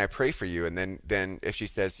 oh, can I pray for you? And then if she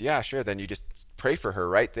says, yeah, sure, then you just pray for her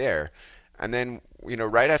right there. And then,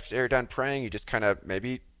 right after you're done praying, you just kind of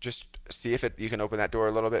maybe just see if you can open that door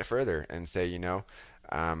a little bit further and say,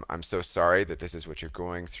 I'm so sorry that this is what you're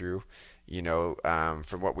going through.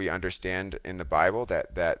 From what we understand in the Bible,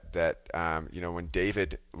 that when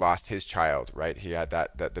David lost his child, right? He had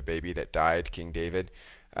that the baby that died, King David.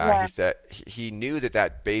 Yeah. He said he knew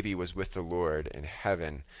that baby was with the Lord in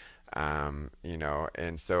heaven. And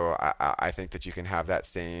so I think that you can have that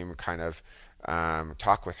same kind of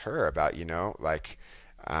talk with her about,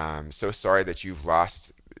 so sorry that you've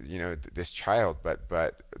lost, this child, but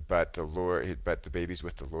the Lord, but the baby's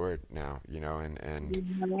with the Lord now,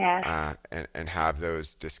 Yes. and have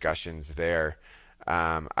those discussions there.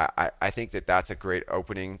 I think that's a great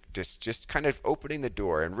opening, just kind of opening the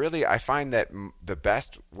door. And really, I find that the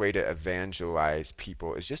best way to evangelize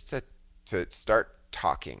people is just to start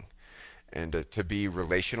talking, and to be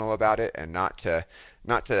relational about it, and not to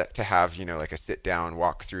have like a sit down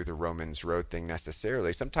walk through the Romans road thing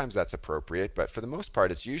necessarily. Sometimes that's appropriate, but for the most part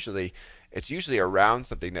it's usually around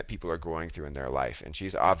something that people are going through in their life, and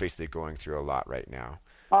she's obviously going through a lot right now.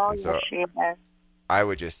 Oh, And yes, so she is. I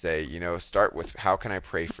would just say, start with how can I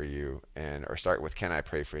pray for you, or start with can I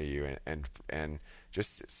pray for you, and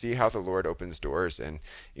just see how the Lord opens doors. And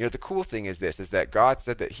the cool thing is that God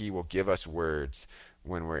said that He will give us words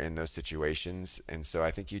when we're in those situations. And so I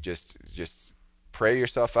think you just pray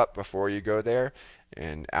yourself up before you go there,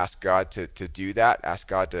 and ask God to do that. Ask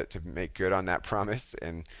God to make good on that promise,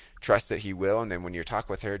 and trust that He will. And then when you talk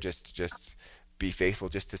with her, just be faithful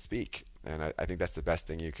just to speak. And I think that's the best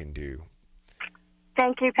thing you can do.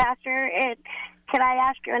 Thank you, Pastor. Can I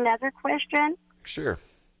ask you another question? Sure.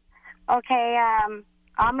 Okay,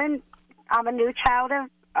 I'm a new child of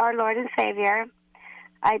our Lord and Savior.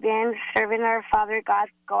 I've been serving our Father God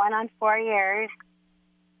going on 4 years.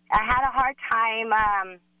 I had a hard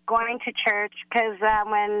time going to church because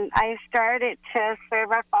when I started to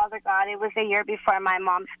serve our Father God, it was a year before my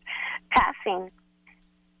mom's passing.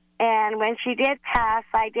 And when she did pass,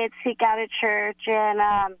 I did seek out a church, and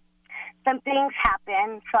some things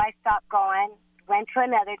happened, so I stopped going, went to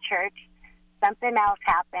another church. Something else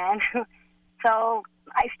happened, so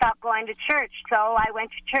I stopped going to church. So I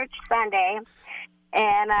went to church Sunday,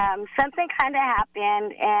 and something kind of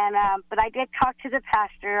happened, and but I did talk to the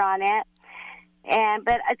pastor on it,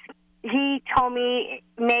 but he told me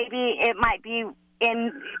maybe it might be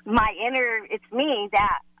in my inner, it's me,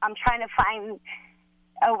 that I'm trying to find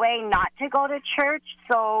a way not to go to church.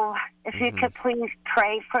 So if you could please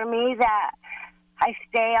pray for me that I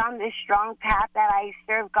stay on this strong path, that I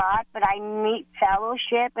serve God, but I need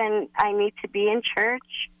fellowship and I need to be in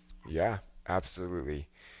church. Yeah, absolutely.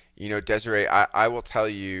 Desiree, I will tell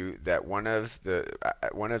you that one of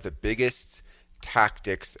the biggest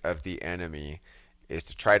tactics of the enemy is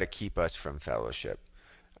to try to keep us from fellowship,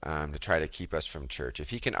 to try to keep us from church.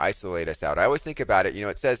 If he can isolate us out, I always think about it.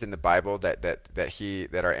 It says in the Bible that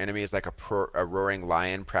our enemy is like a roaring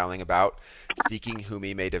lion prowling about, seeking whom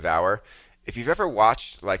he may devour. If you've ever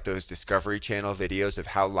watched like those Discovery Channel videos of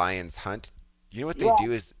how lions hunt, what they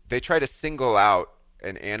do is they try to single out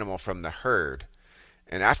an animal from the herd.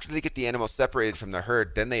 And after they get the animal separated from the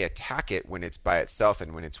herd, then they attack it when it's by itself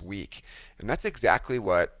and when it's weak. And that's exactly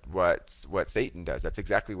what Satan does. That's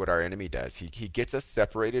exactly what our enemy does. He gets us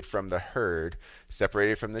separated from the herd,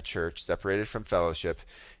 separated from the church, separated from fellowship,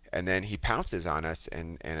 and then he pounces on us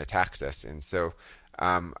and attacks us. And so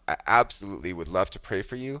I absolutely would love to pray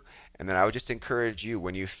for you. And then I would just encourage you,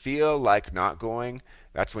 when you feel like not going,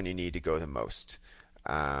 that's when you need to go the most.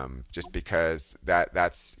 Just because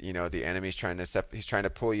that's the enemy's trying to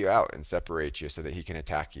pull you out and separate you so that he can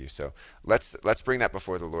attack you. So let's bring that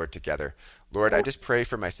before the Lord together. Lord, I just pray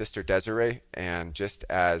for my sister Desiree, and just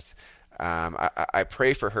as I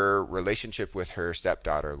pray for her relationship with her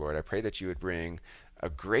stepdaughter, Lord, I pray that you would bring a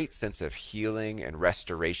great sense of healing and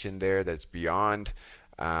restoration there that's beyond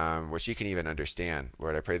what she can even understand.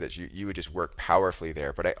 Lord, I pray that you would just work powerfully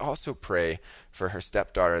there. But I also pray for her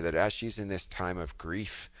stepdaughter, that as she's in this time of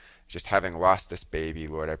grief, just having lost this baby,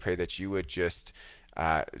 Lord, I pray that you would just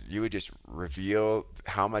reveal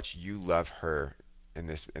how much you love her in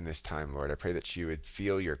this time, Lord. I pray that she would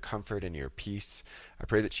feel your comfort and your peace. I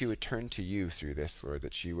pray that she would turn to you through this, Lord,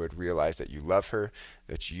 that she would realize that you love her,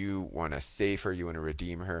 that you want to save her, you want to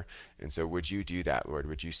redeem her. And so would you do that, Lord?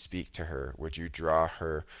 Would you speak to her? Would you draw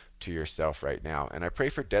her to yourself right now? And I pray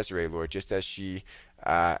for Desiree, Lord, just as she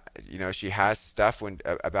she has stuff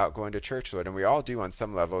about going to church, Lord, and we all do on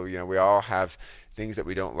some level. We all have things that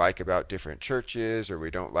we don't like about different churches, or we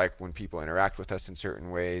don't like when people interact with us in certain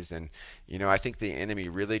ways. And, I think the enemy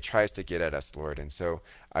really tries to get at us, Lord. And so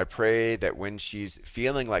I pray that when she's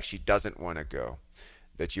feeling like she doesn't want to go,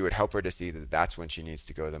 that you would help her to see that that's when she needs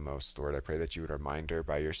to go the most, Lord. I pray that you would remind her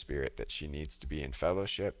by your Spirit that she needs to be in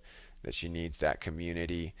fellowship, that she needs that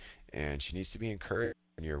community, and she needs to be encouraged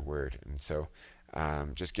in your word. And so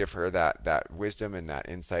just give her that wisdom and that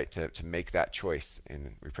insight to make that choice.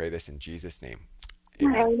 And we pray this in Jesus' name.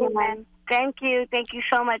 Amen. Amen. Thank you. Thank you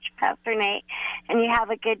so much, Pastor Nate. And you have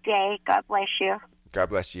a good day. God bless you. God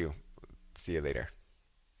bless you. See you later.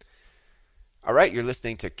 All right, you're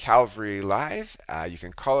listening to Calvary Live. You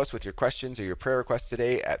can call us with your questions or your prayer requests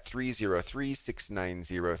today at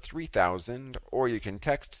 303-690-3000, or you can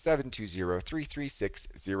text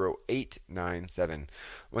 720-336-0897.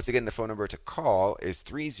 Once again, the phone number to call is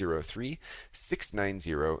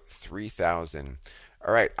 303-690-3000.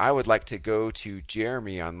 All right, I would like to go to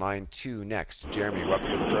Jeremy on line 2 next. Jeremy,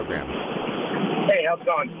 welcome to the program. Hey, how's it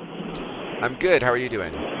going? I'm good. How are you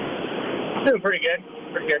doing? Doing pretty good.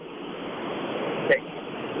 Okay.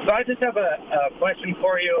 So I just have a question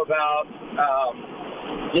for you about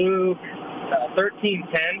Luke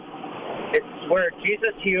 13:10. It's where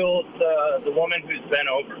Jesus heals the woman who's bent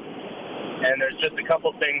over. And there's just a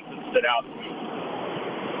couple things that stood out to me.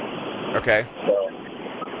 Okay. So,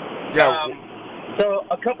 yeah. So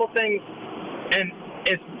a couple things, and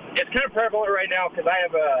it's kind of prevalent right now because I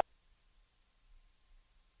have a...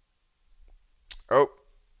 Oh,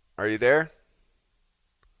 are you there?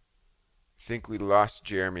 I think we lost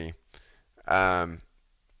Jeremy.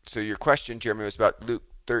 So your question, Jeremy, was about Luke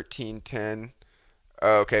 13:10.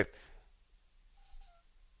 Oh, okay.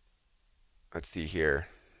 Let's see here.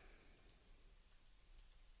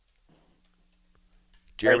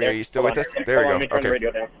 Jeremy, are you still with us? There we go.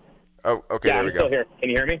 Okay. Oh, okay, there we go. I'm still here. Can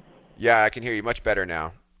you hear me? Yeah, I can hear you much better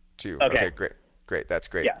now, too. Okay, great. That's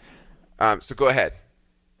great. Yeah. So go ahead.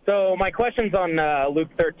 So my question's on Luke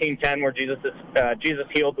 13:10, where Jesus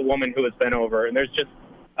healed the woman who was bent over, and there's just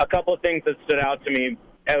a couple of things that stood out to me.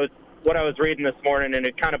 It was what I was reading this morning, and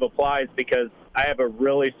it kind of applies because I have a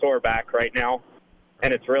really sore back right now,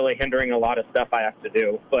 and it's really hindering a lot of stuff I have to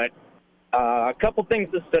do. But a couple things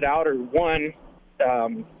that stood out are, one,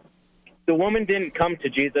 the woman didn't come to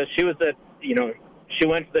Jesus. She was she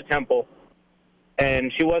went to the temple,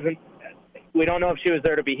 and we don't know if she was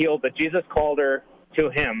there to be healed, but Jesus called her to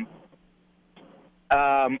him.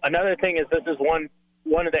 Another thing is, this is one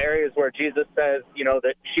of the areas where Jesus says,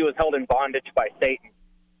 that she was held in bondage by Satan.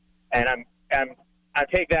 And I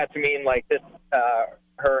take that to mean like this,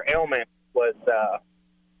 her ailment was,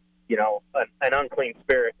 an unclean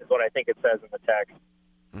spirit is what I think it says in the text.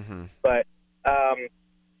 Mm-hmm. But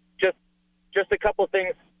just a couple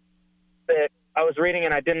things that I was reading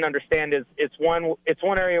and I didn't understand is it's one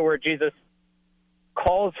area where Jesus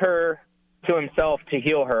calls her to himself to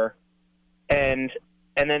heal her, and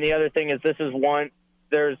then the other thing is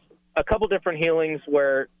there's a couple different healings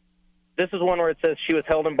where this is one where it says she was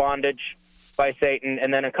held in bondage by Satan,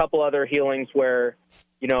 and then a couple other healings where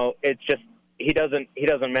it's just he doesn't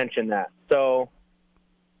mention that. So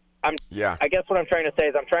I guess what I'm trying to say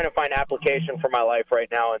is I'm trying to find application for my life right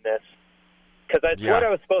now in this, because that's what I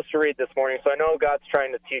was supposed to read this morning. So I know God's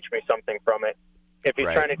trying to teach me something from it. If he's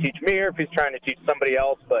trying to teach me or if he's trying to teach somebody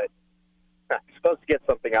else, but I'm supposed to get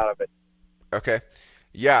something out of it. Okay.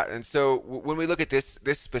 Yeah, and so when we look at this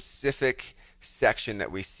specific section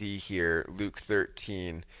that we see here, Luke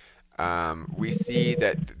 13, we see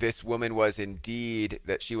that this woman was indeed,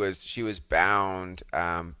 that she was bound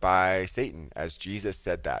by Satan, as Jesus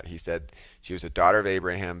said that. He said she was a daughter of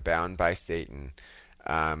Abraham, bound by Satan.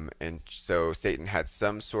 And so Satan had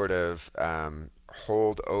some sort of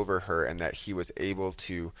hold over her, and that he was able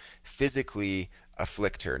to physically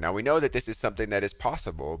afflict her. Now we know that this is something that is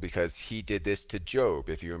possible because he did this to Job.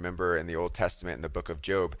 If you remember in the Old Testament, in the book of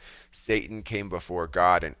Job, Satan came before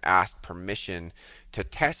God and asked permission to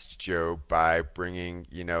test Job by bringing,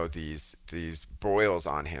 these boils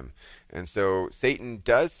on him. And so Satan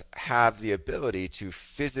does have the ability to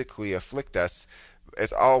physically afflict us.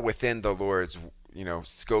 It's all within the Lord's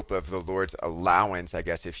scope of the Lord's allowance, I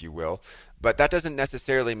guess, if you will. But that doesn't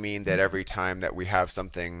necessarily mean that every time that we have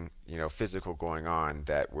something, physical going on,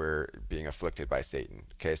 that we're being afflicted by Satan.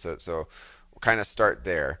 Okay, so we'll kind of start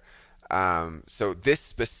there. So this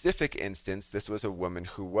specific instance, this was a woman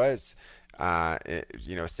who was,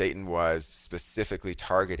 Satan was specifically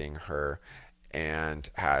targeting her and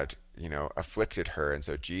had, afflicted her. And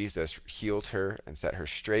so Jesus healed her and set her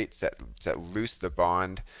straight, set loose the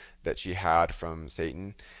bond that she had from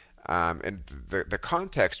Satan. And the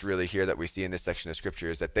context really here that we see in this section of scripture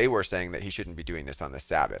is that they were saying that he shouldn't be doing this on the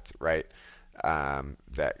Sabbath, right?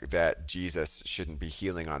 That Jesus shouldn't be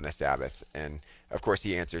healing on the Sabbath. And of course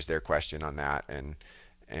he answers their question on that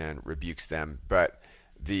and rebukes them. But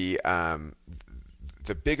the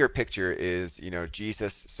bigger picture is,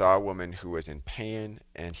 Jesus saw a woman who was in pain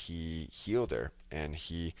and he healed her and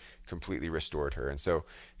he completely restored her. And so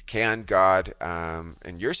can God,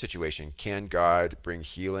 in your situation, can God bring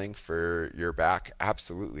healing for your back?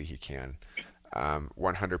 Absolutely he can.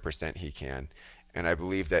 100% he can. And I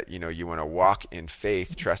believe that, you want to walk in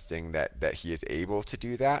faith, trusting that he is able to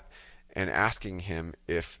do that and asking him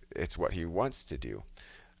if it's what he wants to do.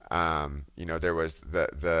 There was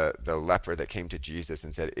the leper that came to Jesus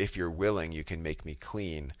and said, if you're willing, you can make me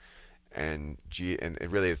clean. And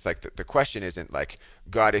really, it's like the question isn't like,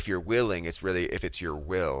 God, if you're willing, it's really if it's your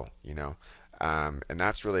will, and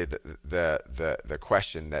that's really the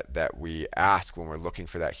question that we ask when we're looking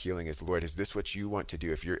for that healing is, Lord, is this what you want to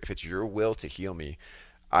do? If it's your will to heal me,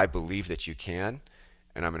 I believe that you can,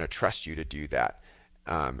 and I'm going to trust you to do that.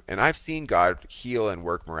 And I've seen God heal and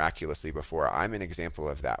work miraculously before. I'm an example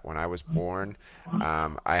of that. When I was born,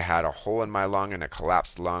 I had a hole in my lung and a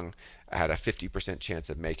collapsed lung. I had a 50% chance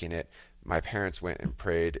of making it. My parents went and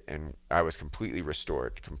prayed, and I was completely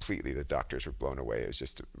restored. Completely, the doctors were blown away. It was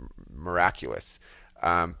just miraculous.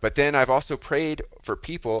 But then I've also prayed for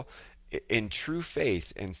people in true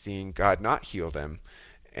faith and seen God not heal them.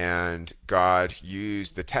 And God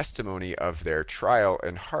used the testimony of their trial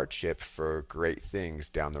and hardship for great things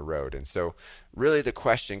down the road. And so really the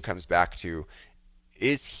question comes back to,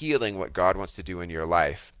 is healing what God wants to do in your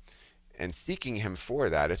life? And seeking him for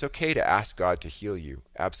that. It's okay to ask God to heal you,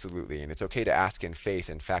 absolutely. And it's okay to ask in faith.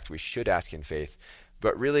 In fact, we should ask in faith.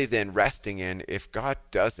 But really then resting in, if God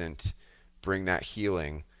doesn't bring that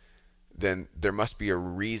healing, then there must be a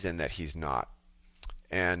reason that he's not.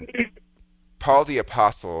 And Paul the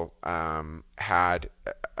Apostle had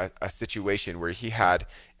a situation where he had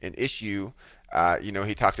an issue.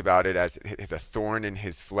 He talked about it as the thorn in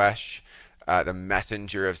his flesh, the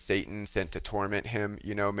messenger of Satan sent to torment him.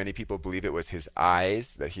 Many people believe it was his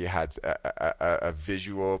eyes, that he had a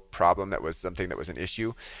visual problem that was something that was an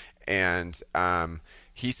issue. And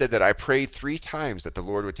he said that I prayed 3 times that the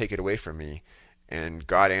Lord would take it away from me. And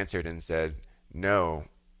God answered and said, no,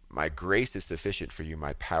 my grace is sufficient for you.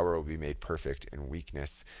 My power will be made perfect in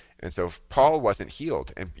weakness. And so Paul wasn't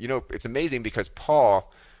healed. And, it's amazing because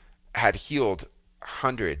Paul had healed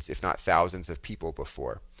hundreds, if not thousands of people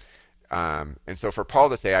before. And so for Paul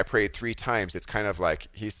to say, I prayed 3 times, it's kind of like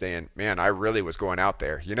he's saying, man, I really was going out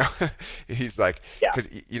there, He's like, because,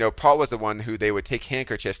 Paul was the one who they would take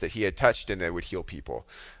handkerchiefs that he had touched and they would heal people.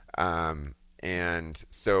 And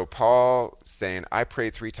so Paul saying, I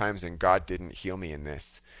prayed 3 times and God didn't heal me in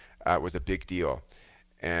this, was a big deal.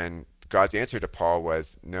 And God's answer to Paul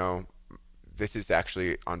was, no, this is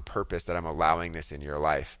actually on purpose that I'm allowing this in your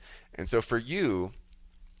life. And so for you,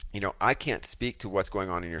 I can't speak to what's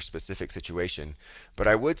going on in your specific situation, but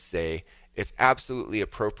I would say it's absolutely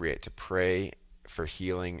appropriate to pray for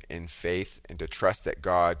healing in faith and to trust that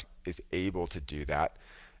God is able to do that.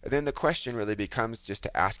 And then the question really becomes just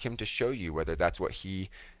to ask him to show you whether that's what he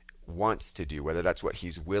wants to do, whether that's what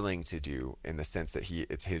he's willing to do, in the sense that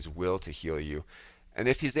it's his will to heal you. And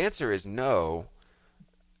if his answer is no,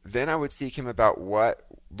 then I would seek him about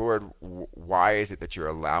Lord, why is it that you're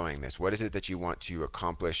allowing this? What is it that you want to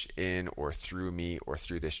accomplish in or through me or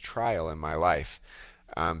through this trial in my life?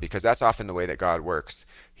 Because that's often the way that God works.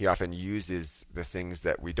 He often uses the things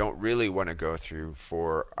that we don't really want to go through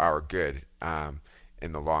for our good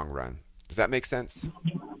in the long run. Does that make sense?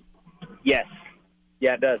 Yes.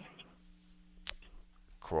 Yeah, it does.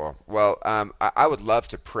 Cool. Well, I would love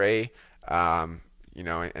to pray,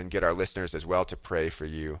 and get our listeners as well to pray for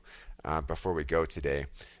you before we go today.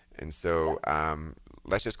 And so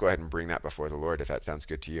let's just go ahead and bring that before the Lord, if that sounds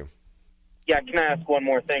good to you. Yeah, can I ask one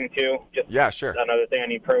more thing, too? Yeah, sure. Another thing I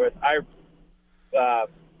need prayer with. I've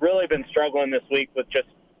really been struggling this week with just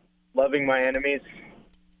loving my enemies.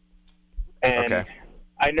 And okay.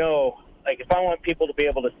 I know, if I want people to be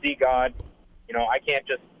able to see God, I can't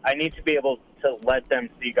I need to be able to let them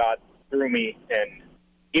see God through me, and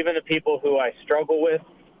even the people who I struggle with,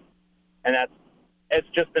 and it's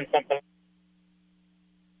just been something.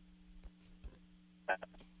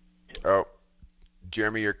 Oh,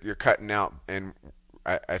 Jeremy, you're cutting out, and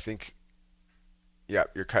I think, yeah,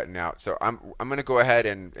 you're cutting out. So I'm going to go ahead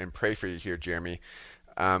and pray for you here, Jeremy.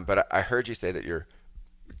 But I heard you say that you're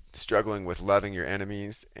struggling with loving your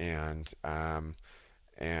enemies and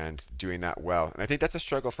doing that well. And I think that's a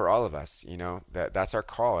struggle for all of us. You know, that's our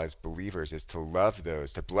call as believers, is to love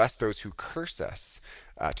those, to bless those who curse us,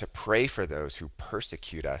 to pray for those who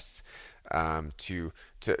persecute us, to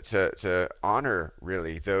honor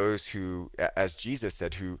really those who, as Jesus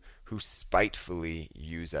said, who spitefully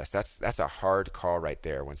use us. That's a hard call right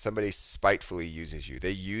there. When somebody spitefully uses you,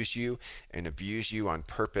 they use you and abuse you on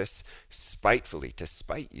purpose, spitefully, to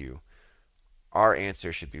spite you. Our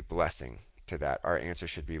answer should be blessing to that. Our answer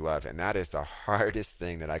should be love. And that is the hardest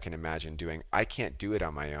thing that I can imagine doing. I can't do it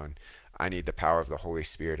on my own. I need the power of the Holy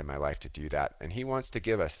Spirit in my life to do that. And He wants to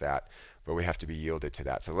give us that, but we have to be yielded to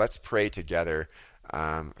that. So let's pray together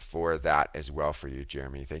for that as well for you,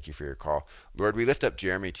 Jeremy. Thank you for your call. Lord, we lift up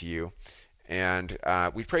Jeremy to you. And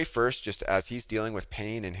we pray first, just as he's dealing with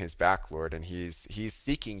pain in his back, Lord, and he's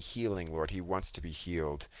seeking healing, Lord. He wants to be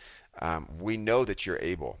healed. We know that you're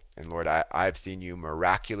able. And Lord, I've seen you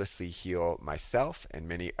miraculously heal myself and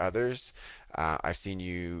many others. I've seen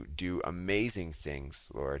you do amazing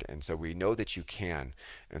things, Lord. And so we know that you can.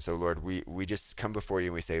 And so, Lord, we just come before you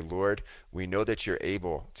and we say, Lord, we know that you're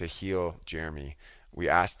able to heal Jeremy. We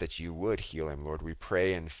ask that you would heal him, Lord. We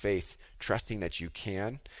pray in faith, trusting that you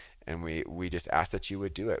can. And we just ask that you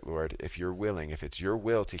would do it, Lord, if you're willing, if it's your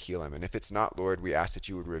will to heal him. And if it's not, Lord, we ask that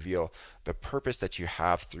you would reveal the purpose that you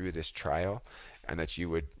have through this trial, and that you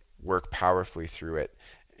would work powerfully through it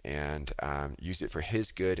and use it for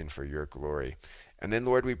his good and for your glory. And then,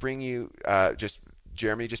 Lord, we bring you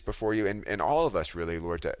Jeremy just before you, and all of us really,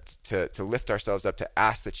 Lord, to lift ourselves up, to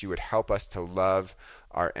ask that you would help us to love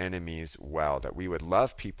our enemies well, that we would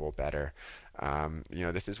love people better.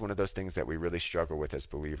 This is one of those things that we really struggle with as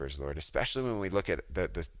believers, Lord, especially when we look at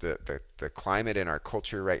the climate in our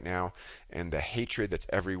culture right now and the hatred that's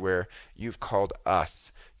everywhere. You've called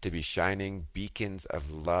us to be shining beacons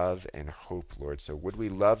of love and hope, Lord. So would we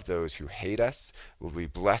love those who hate us? Would we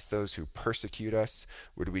bless those who persecute us?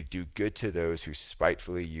 Would we do good to those who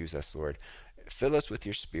spitefully use us, Lord? Fill us with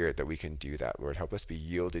your Spirit that we can do that, Lord. Help us be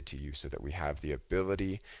yielded to you so that we have the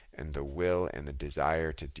ability and the will and the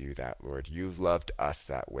desire to do that, Lord. You've loved us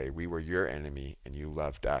that way. We were your enemy and you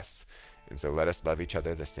loved us. And so let us love each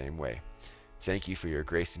other the same way. Thank you for your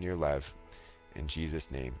grace and your love. In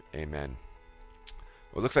Jesus' name, amen.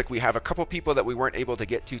 Well, it looks like we have a couple people that we weren't able to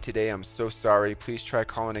get to today. I'm so sorry. Please try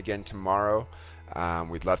calling again tomorrow.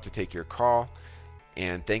 We'd love to take your call.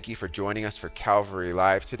 And thank you for joining us for Calvary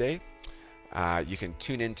Live today. You can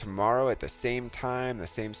tune in tomorrow at the same time, the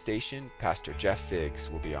same station. Pastor Jeff Figs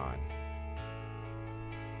will be on.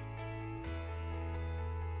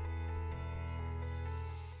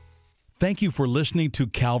 Thank you for listening to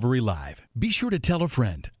Calvary Live. Be sure to tell a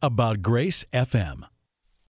friend about Grace FM.